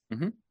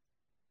 Mm-hmm.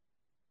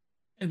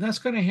 And that's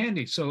kind of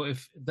handy. So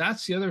if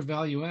that's the other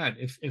value add,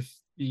 if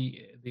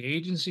the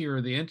agency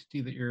or the entity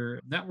that you're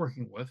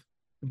networking with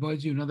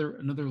provides you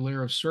another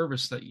layer of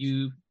service that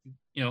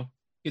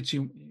gets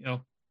you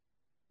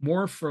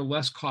more for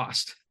less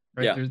cost,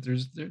 right? Yeah.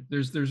 There's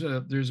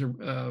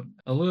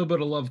a little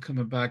bit of love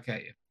coming back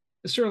at you.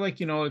 It's sort of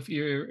like, if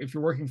you're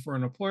working for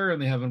an employer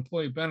and they have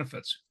employee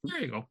benefits,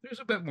 there you go. There's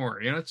a bit more.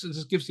 It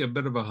just gives you a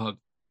bit of a hug.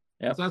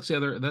 Yeah. That's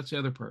the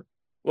other part.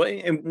 Well,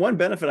 and one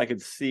benefit I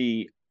could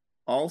see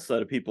also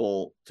to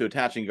people to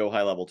attaching Go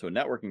High Level to a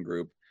networking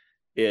group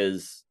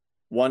is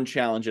one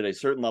challenge at a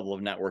certain level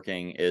of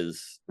networking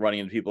is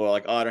running into people who are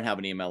like, oh, I don't have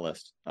an email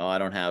list. Oh, I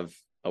don't have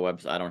a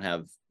website. I don't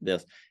have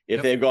this.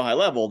 If they go high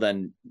level,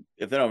 then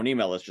if they don't have an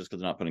email list, just because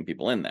they're not putting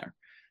people in there.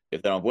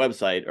 If they don't have a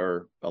website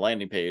or a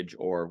landing page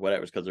or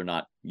whatever, it's because they're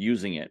not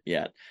using it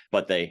yet.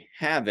 But they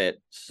have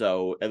it,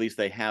 so at least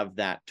they have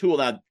that tool.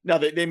 Now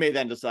they may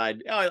then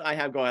decide, oh, I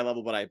have Go High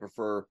Level, but I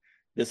prefer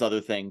this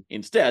other thing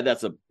instead.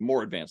 That's a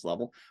more advanced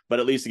level, but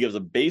at least it gives a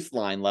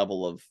baseline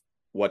level of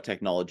what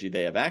technology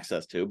they have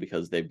access to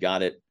because they've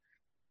got it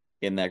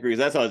in that group.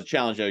 That's always a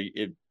challenge.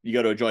 If you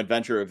go to a joint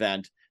venture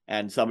event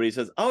and somebody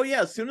says, oh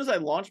yeah, as soon as I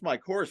launch my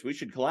course, we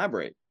should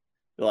collaborate.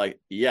 They're like,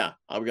 yeah,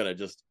 I'm going to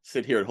just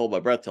sit here and hold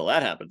my breath till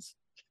that happens.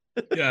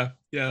 Yeah.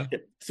 As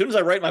soon as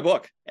I write my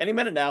book, any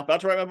minute now,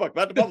 about to write my book,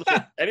 about to publish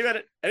it, any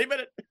minute. At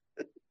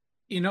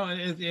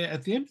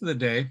the end of the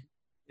day,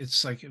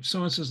 it's like if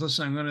someone says,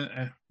 listen, I'm going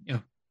to,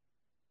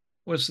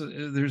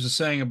 there's a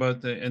saying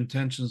about the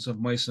intentions of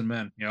mice and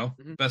men,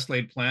 best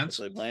laid plans. Best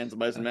laid plans of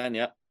mice and men,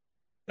 yeah.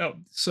 No,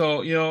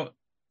 so,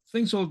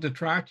 things will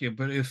detract you,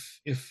 but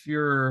if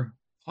you're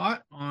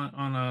hot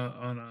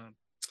on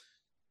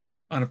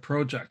a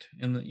project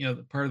and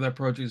the part of that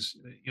project is,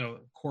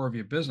 core of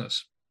your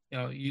business,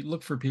 you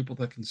look for people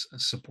that can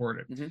support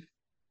it. Mm-hmm.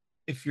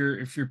 If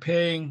you're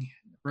paying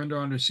render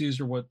unto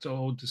Caesar what's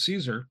owed to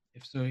Caesar,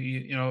 if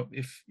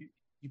you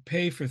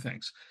pay for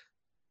things.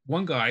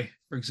 One guy,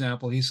 for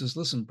example, he says,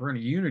 listen,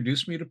 Bernie, you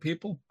introduce me to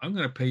people, I'm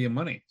going to pay you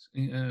money.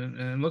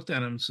 And looked at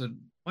him and said,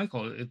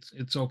 Michael,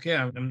 it's okay.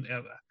 I'm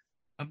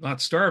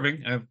not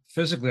starving.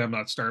 Physically, I'm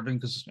not starving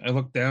because I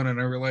looked down and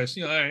I realized,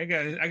 I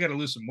got to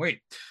lose some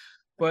weight.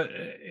 But,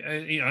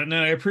 and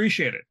I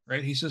appreciate it,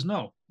 right? He says,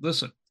 no,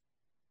 listen,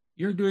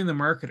 you're doing the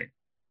marketing.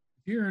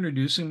 If you're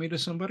introducing me to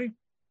somebody,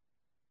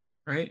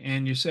 right,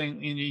 and you're saying,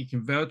 and you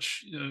can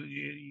vouch,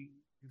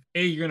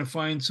 you're going to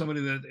find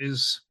somebody that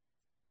is,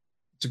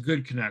 it's a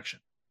good connection,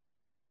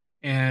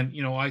 and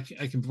I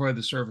can provide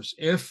the service.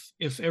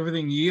 If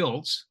everything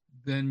yields,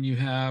 then you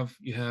have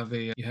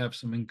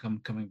some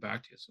income coming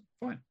back to you. So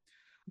fine.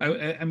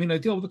 I mean, I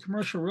deal with a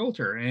commercial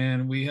realtor,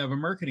 and we have a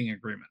marketing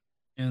agreement.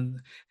 And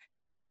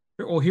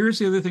here's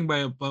the other thing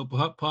about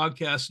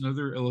podcasts and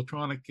other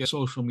electronic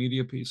social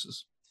media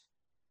pieces.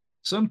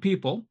 Some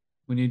people,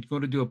 when you go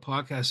to do a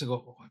podcast, they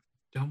go, "Oh, I've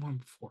done one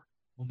before.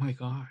 Oh my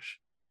gosh.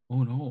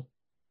 Oh no."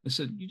 I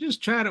said, "You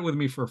just chatted with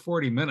me for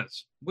 40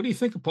 minutes. What do you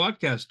think a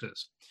podcast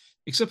is?"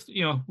 Except,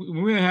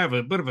 we have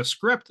a bit of a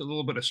script, a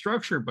little bit of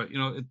structure, but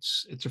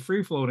it's a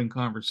free floating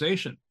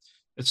conversation.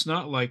 It's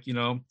not like,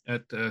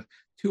 at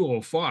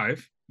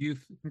 2:05,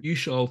 you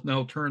shall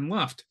now turn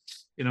left,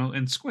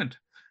 and squint,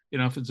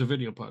 if it's a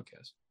video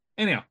podcast.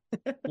 Anyhow,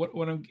 a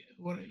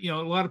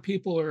lot of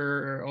people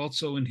are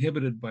also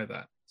inhibited by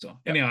that. So Yep.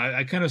 anyhow,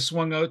 I kind of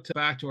swung out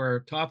back to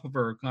our top of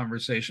our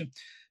conversation,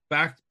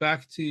 back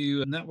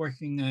to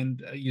networking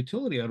and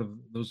utility out of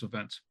those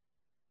events.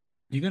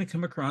 You're going to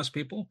come across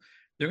people,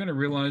 they're going to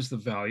realize the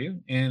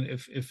value, and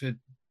if it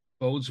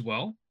bodes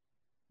well,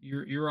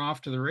 you're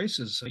off to the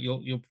races.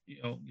 You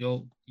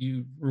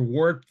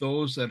reward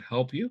those that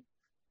help you.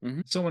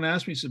 Mhm. Someone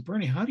asked me, he said,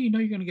 "Bernie, how do you know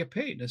you're going to get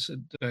paid?" And I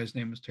said, the guy's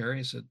name was Terry.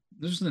 I said,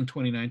 "This is in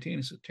 2019."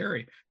 I said,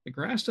 "Terry, the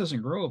grass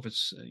doesn't grow if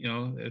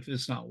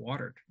it's not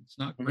watered. It's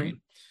not Mhm.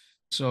 green."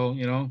 So,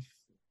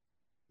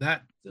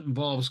 that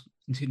involves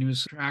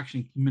continuous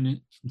interaction,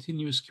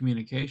 continuous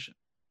communication.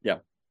 Yeah.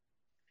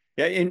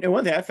 Yeah. And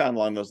one thing I found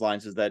along those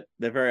lines is that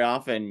very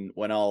often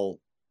when I'll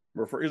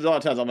refer, because a lot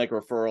of times I'll make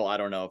a referral, I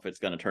don't know if it's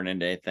going to turn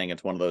into anything.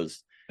 It's one of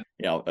those,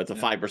 it's a Yeah.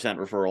 5%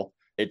 referral.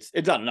 It's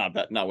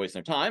not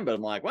wasting their time, but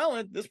I'm like,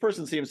 well, this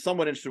person seems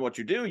somewhat interested in what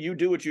you do. You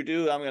do what you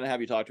do. I'm going to have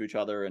you talk to each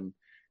other,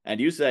 and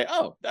you say,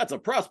 oh, that's a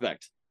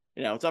prospect.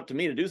 It's up to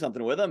me to do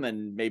something with them,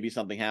 and maybe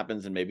something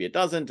happens, and maybe it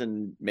doesn't,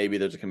 and maybe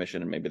there's a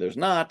commission, and maybe there's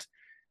not.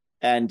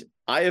 And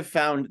I have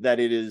found that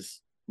it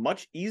is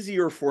much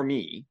easier for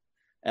me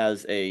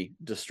as a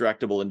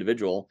distractible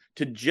individual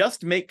to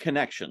just make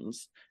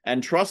connections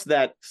and trust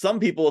that some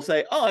people will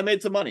say, oh, I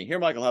made some money. Here,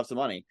 Michael, have some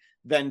money,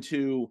 than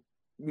to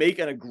make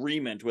an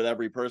agreement with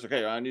every person.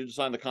 Okay, I need to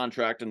sign the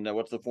contract, and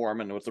what's the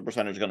form, and what's the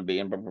percentage going to be,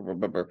 and blah, blah, blah,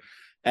 blah, blah.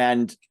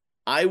 And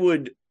I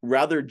would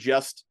rather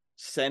just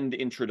send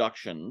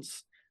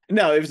introductions.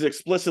 Now, if it's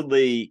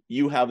explicitly,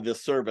 you have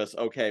this service,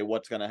 okay,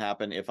 what's going to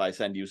happen if I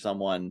send you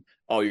someone?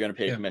 Oh, you're going to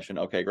pay a commission.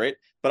 Okay, great.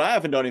 But I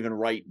often don't even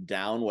write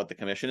down what the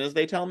commission is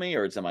they tell me,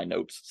 or it's in my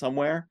notes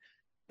somewhere.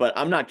 But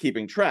I'm not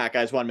keeping track.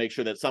 I just want to make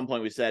sure that at some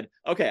point we said,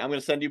 okay, I'm going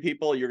to send you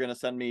people. You're going to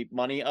send me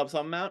money of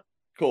some amount.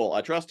 Cool.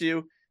 I trust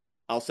you.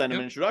 I'll send them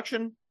an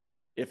introduction.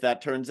 If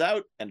that turns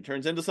out and it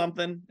turns into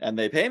something and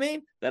they pay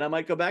me, then I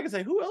might go back and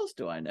say, who else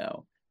do I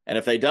know? And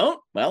if they don't,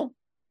 well,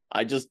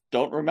 I just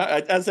don't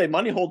remember. I say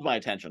money holds my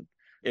attention.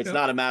 It's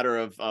not a matter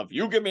of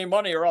you give me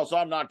money or else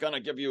I'm not going to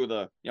give you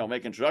the,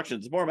 make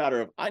introductions. It's more a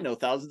matter of I know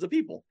thousands of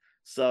people.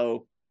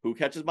 So who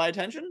catches my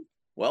attention?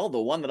 Well,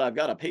 the one that I've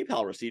got a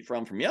PayPal receipt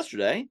from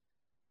yesterday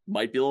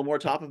might be a little more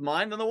top of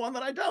mind than the one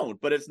that I don't.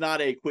 But it's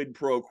not a quid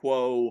pro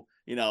quo,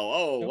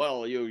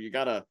 well, you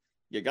gotta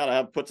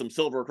have put some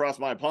silver across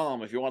my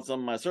palm if you want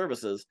some of my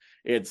services.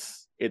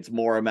 It's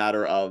more a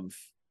matter of,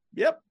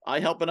 yep,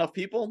 I help enough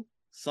people,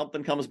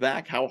 something comes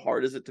back. How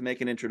hard is it to make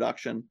an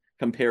introduction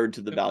compared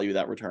to the value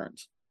that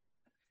returns?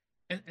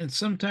 And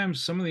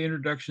sometimes some of the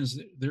introductions,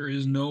 there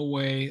is no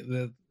way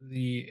that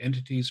the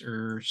entities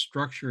are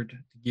structured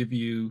to give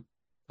you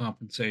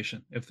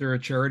compensation. If they're a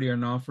charity or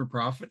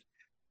not-for-profit,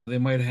 they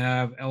might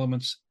have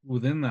elements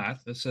within that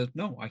says,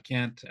 no, I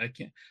can't.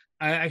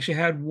 I actually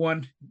had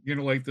one,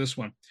 like this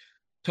one.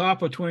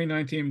 Top of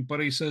 2019,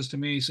 Buddy says to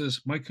me, he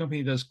says, my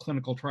company does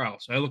clinical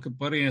trials. I look at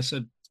Buddy and I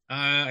said,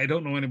 I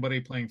don't know anybody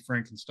playing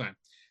Frankenstein.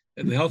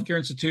 The healthcare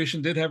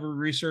institution did have a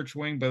research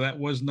wing, but that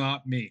was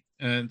not me.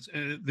 And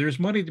there's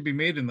money to be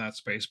made in that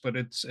space, but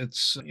it's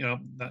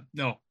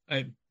no,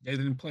 I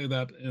didn't play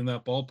that in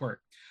that ballpark.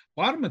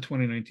 Bottom of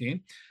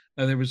 2019,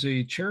 there was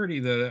a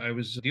charity that I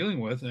was dealing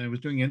with, and I was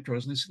doing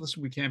intros, and they said,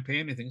 "Listen, we can't pay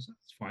anything." I said,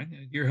 "That's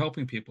fine. You're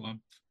helping people.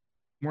 I'm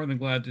more than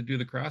glad to do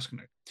the cross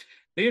connect."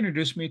 They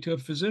introduced me to a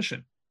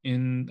physician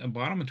in the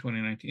bottom of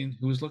 2019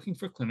 who was looking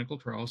for clinical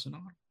trials in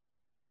auto.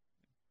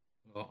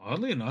 Well,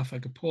 oddly enough, I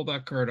could pull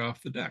that card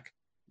off the deck.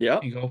 Yeah.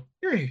 You go,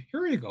 here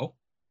you go.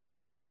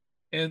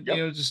 And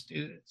just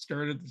it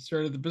started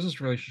the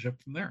business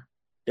relationship from there.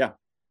 Yeah.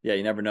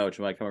 You never know what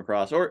you might come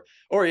across. Or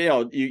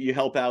you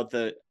help out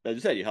as you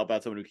said, you help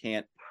out someone who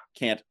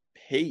can't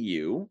pay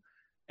you.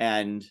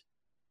 And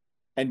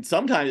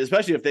sometimes,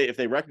 especially if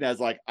they recognize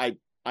like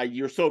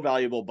you're so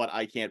valuable, but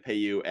I can't pay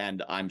you,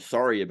 and I'm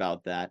sorry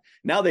about that.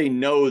 Now they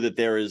know that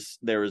there is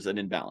an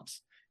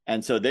imbalance.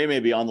 And so they may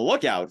be on the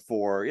lookout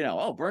for,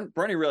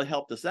 Bernie really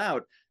helped us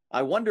out.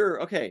 I wonder,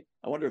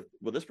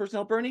 will this person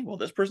help Bernie? Will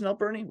this person help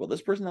Bernie? Will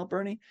this person help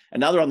Bernie? And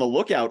now they're on the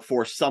lookout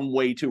for some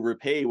way to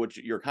repay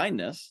your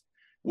kindness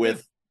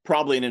with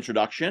probably an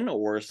introduction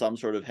or some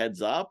sort of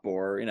heads up,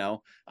 or,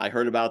 I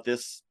heard about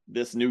this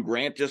new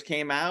grant just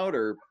came out,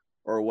 or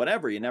or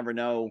whatever. You never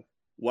know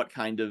what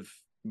kind of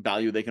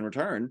value they can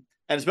return.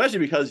 And especially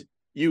because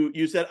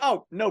you said,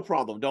 oh, no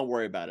problem, don't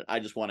worry about it, I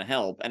just want to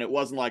help. And it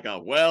wasn't like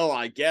well,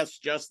 I guess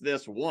just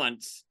this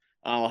once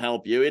I'll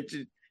help you.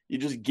 You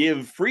just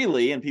give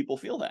freely and people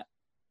feel that.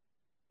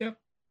 Yep,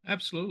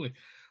 absolutely.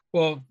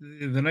 Well,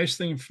 the nice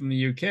thing from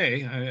the UK,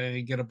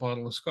 I get a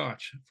bottle of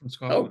scotch from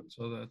Scotland,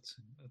 so that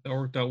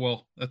worked out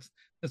well. That's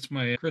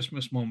my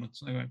Christmas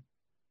moments. Anyway,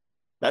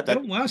 they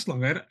don't last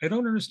long. I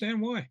don't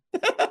understand why.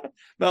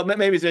 Well,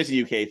 maybe it's just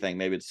a UK thing.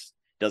 Maybe it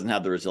doesn't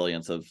have the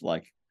resilience of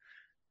like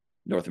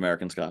North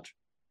American scotch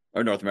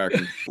or North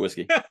American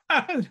whiskey.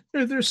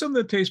 There's some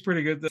that taste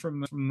pretty good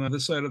from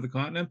this side of the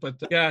continent, but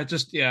yeah.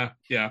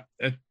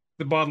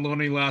 The bottle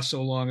only lasts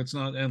so long; it's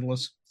not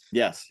endless.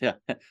 Yes, yeah.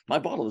 My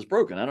bottle is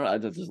broken. I don't know.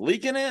 There's a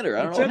leak in it, or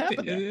I don't know what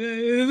happened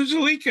there. There's a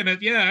leak in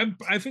it. Yeah,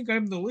 I think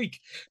I'm the leak.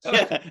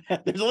 Yeah,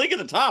 there's a leak at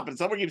the top, and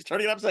someone keeps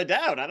turning it upside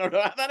down. I don't know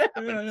how that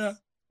happens. Yeah,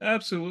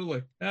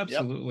 absolutely.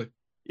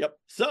 Yep.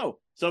 So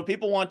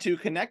people want to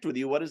connect with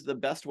you. What is the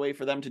best way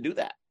for them to do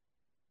that?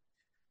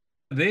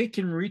 They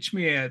can reach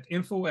me at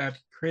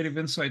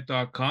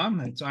info@creativeinsight.com.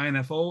 It's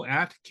info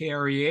at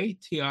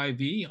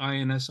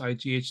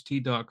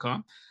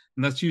KREATIVINSIGHT.com.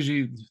 And that's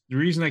usually the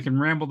reason I can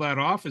ramble that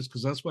off is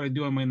because that's what I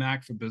do on my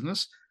Knack for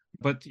Business.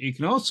 But you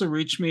can also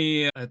reach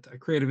me at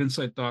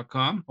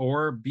creativeinsight.com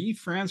or B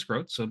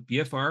Franzgrote, so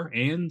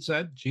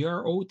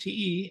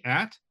BFRANZGROTE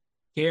at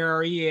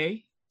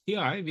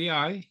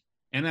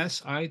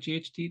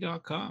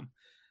KREATIVINSIGHT.com.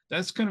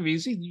 That's kind of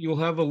easy. You'll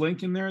have a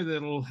link in there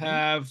that'll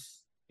have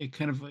it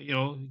kind of,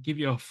 give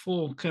you a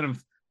full kind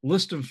of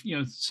list of,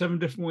 7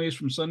 different ways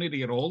from Sunday to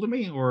get a hold of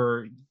me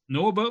or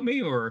know about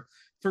me or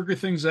figure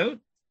things out.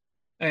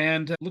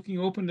 And looking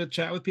open to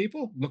chat with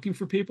people, looking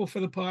for people for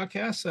the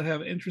podcast that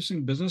have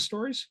interesting business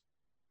stories.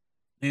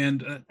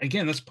 And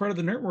again, that's part of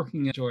the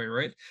networking joy,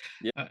 right?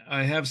 Yeah.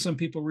 I have some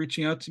people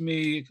reaching out to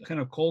me, kind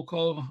of cold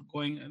call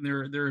going, and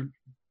they're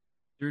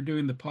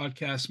doing the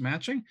podcast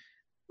matching.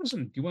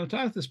 Listen, do you want to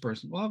talk to this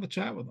person? We'll have a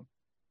chat with them.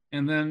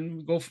 And then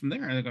we go from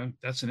there. And they go,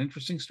 that's an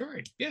interesting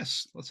story.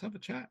 Yes, let's have a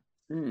chat.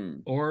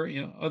 Or,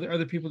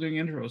 other people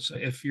doing intros.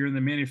 If you're in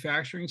the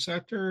manufacturing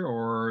sector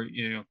or,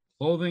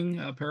 clothing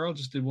apparel,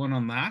 just did one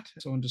on that.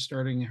 Someone just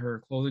starting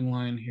her clothing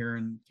line here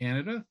in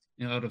Canada,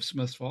 out of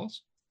Smiths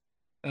Falls.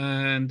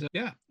 And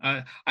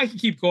I can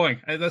keep going.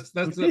 That's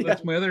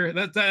my other,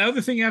 that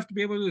other thing you have to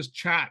be able to do is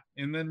chat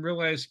and then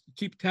realize,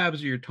 keep tabs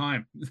of your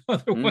time.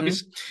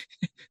 Otherwise,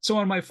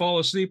 someone might fall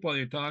asleep while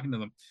you're talking to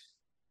them.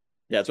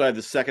 Yeah, that's why I have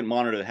the second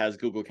monitor that has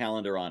Google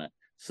Calendar on it.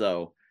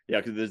 So yeah,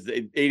 because there's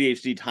the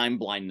ADHD time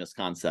blindness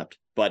concept.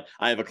 But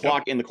I have a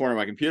clock in the corner of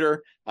my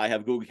computer. I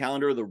have Google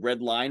Calendar, the red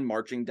line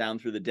marching down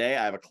through the day.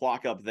 I have a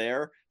clock up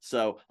there.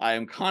 So I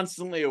am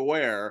constantly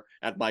aware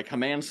at my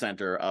command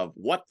center of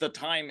what the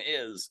time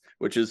is,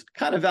 which is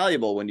kind of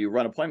valuable when you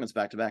run appointments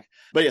back to back.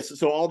 But yes,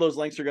 so all those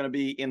links are going to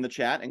be in the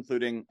chat,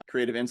 including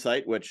Creative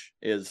Insight, which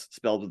is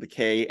spelled with a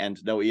K and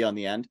no E on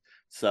the end.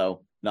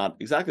 So not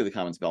exactly the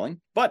common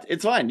spelling, but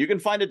it's fine. You can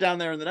find it down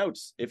there in the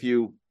notes if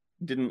you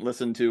didn't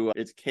listen to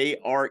it's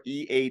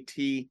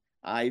KREATIV,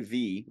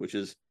 which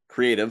is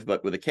creative,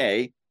 but with a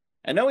K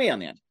and no E on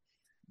the end.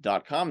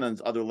 .com. Then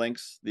there's other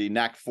links, the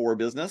Knack for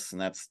Business,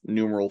 and that's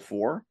numeral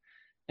 4.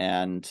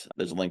 And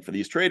there's a link for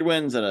these trade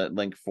wins and a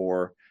link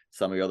for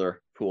some of the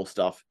other cool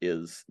stuff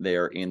is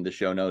there in the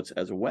show notes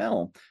as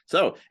well.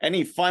 So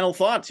any final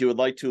thoughts you would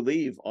like to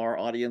leave our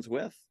audience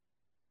with?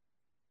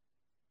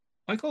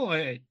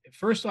 Michael,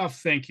 first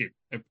off, thank you.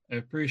 I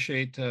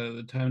appreciate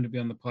the time to be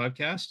on the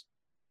podcast.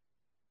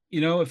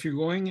 If you're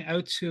going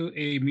out to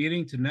a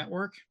meeting to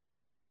network,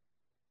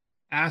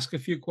 ask a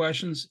few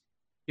questions.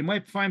 You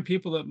might find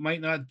people that might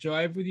not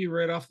jive with you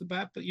right off the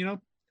bat, but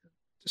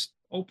just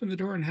open the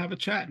door and have a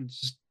chat, and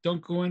just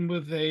don't go in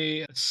with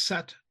a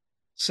set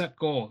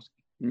goal.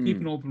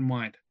 Keep an open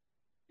mind,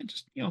 and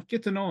just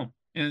get to know them.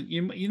 And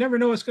you never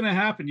know what's going to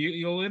happen.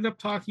 You'll end up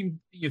talking.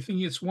 You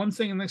think it's one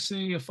thing, and next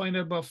thing you'll find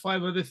out about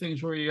 5 other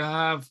things where you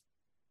have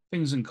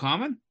things in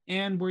common,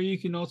 and where you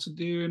can also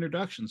do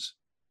introductions.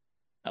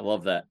 I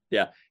love that.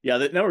 Yeah.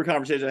 The network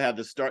conversation I had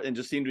to start and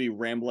just seemed to be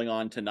rambling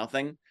on to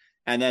nothing.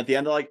 And then at the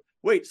end, they're like,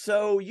 wait,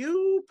 so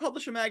you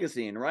publish a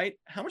magazine, right?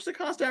 How much does it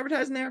cost to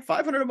advertise in there?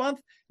 $500 a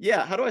month?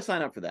 Yeah. How do I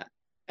sign up for that?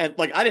 And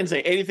I didn't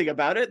say anything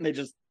about it, and they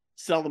just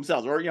sell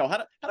themselves. Or, how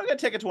do I get a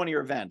ticket to one of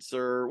your events?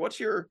 Or what's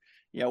your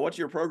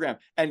program?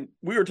 And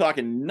we were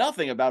talking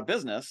nothing about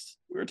business.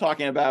 We were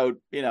talking about,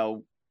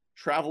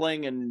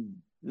 traveling and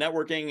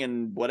networking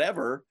and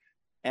whatever.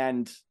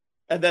 And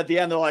at the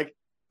end, they're like,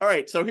 all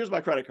right, so here's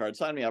my credit card.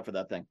 Sign me up for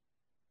that thing.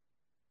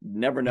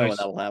 Never know when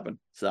that will happen.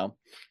 So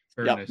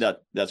nice.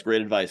 That's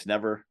great advice.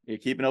 You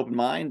keep an open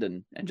mind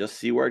and just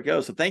see where it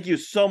goes. So thank you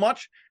so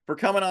much for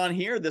coming on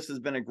here. This has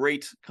been a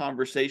great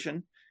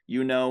conversation.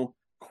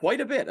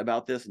 Quite a bit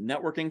about this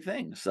networking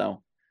thing.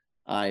 So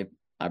I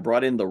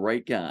brought in the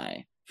right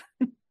guy.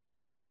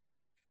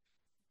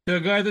 The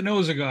guy that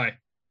knows a guy.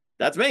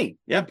 That's me.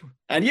 Yep.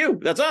 And you.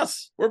 That's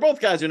us. We're both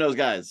guys who knows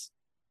guys.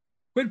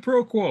 Quid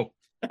pro quo. All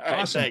right,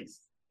 awesome. Thanks.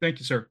 Thank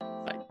you, sir.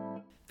 Bye.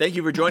 Thank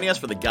you for joining us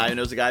for the Guy Who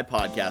Knows a Guy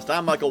podcast.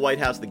 I'm Michael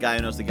Whitehouse, the Guy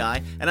Who Knows the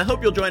Guy, and I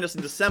hope you'll join us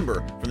in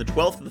December from the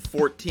 12th to the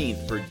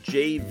 14th for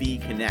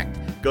JV Connect.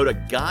 Go to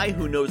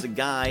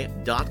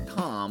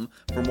guywhoknowsaguy.com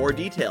for more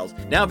details.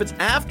 Now, if it's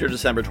after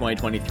December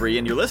 2023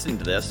 and you're listening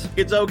to this,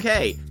 it's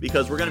okay,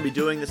 because we're going to be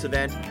doing this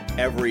event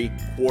every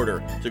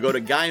quarter. So go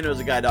to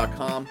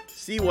guywhoknowsaguy.com,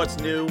 see what's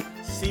new,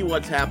 see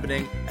what's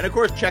happening, and of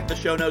course, check the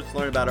show notes to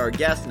learn about our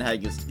guests and how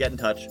you can get in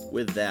touch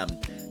with them.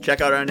 Check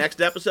out our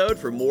next episode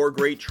for more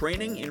great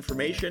training,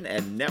 information,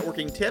 and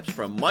networking tips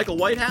from Michael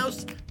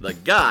Whitehouse, the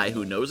Guy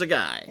Who Knows a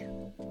Guy.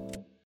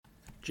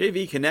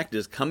 JV Connect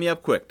is coming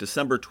up quick,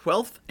 December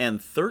 12th and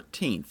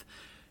 13th.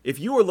 If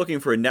you are looking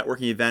for a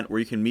networking event where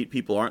you can meet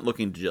people who aren't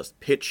looking to just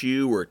pitch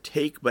you or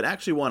take, but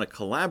actually want to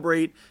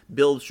collaborate,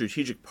 build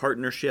strategic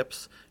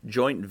partnerships,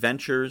 joint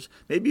ventures,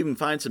 maybe even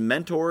find some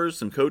mentors,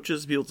 some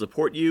coaches, people to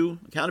support you,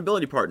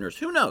 accountability partners,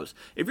 who knows?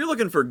 If you're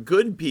looking for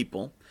good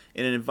people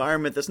in an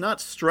environment that's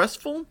not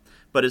stressful,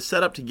 but is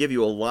set up to give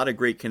you a lot of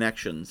great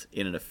connections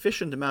in an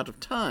efficient amount of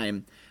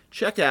time,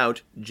 check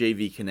out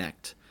JV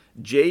Connect.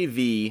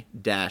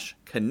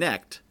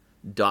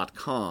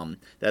 jv-connect.com.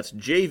 That's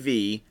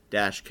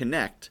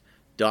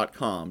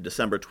jv-connect.com.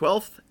 December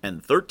 12th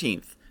and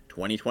 13th,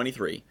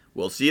 2023.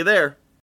 We'll see you there.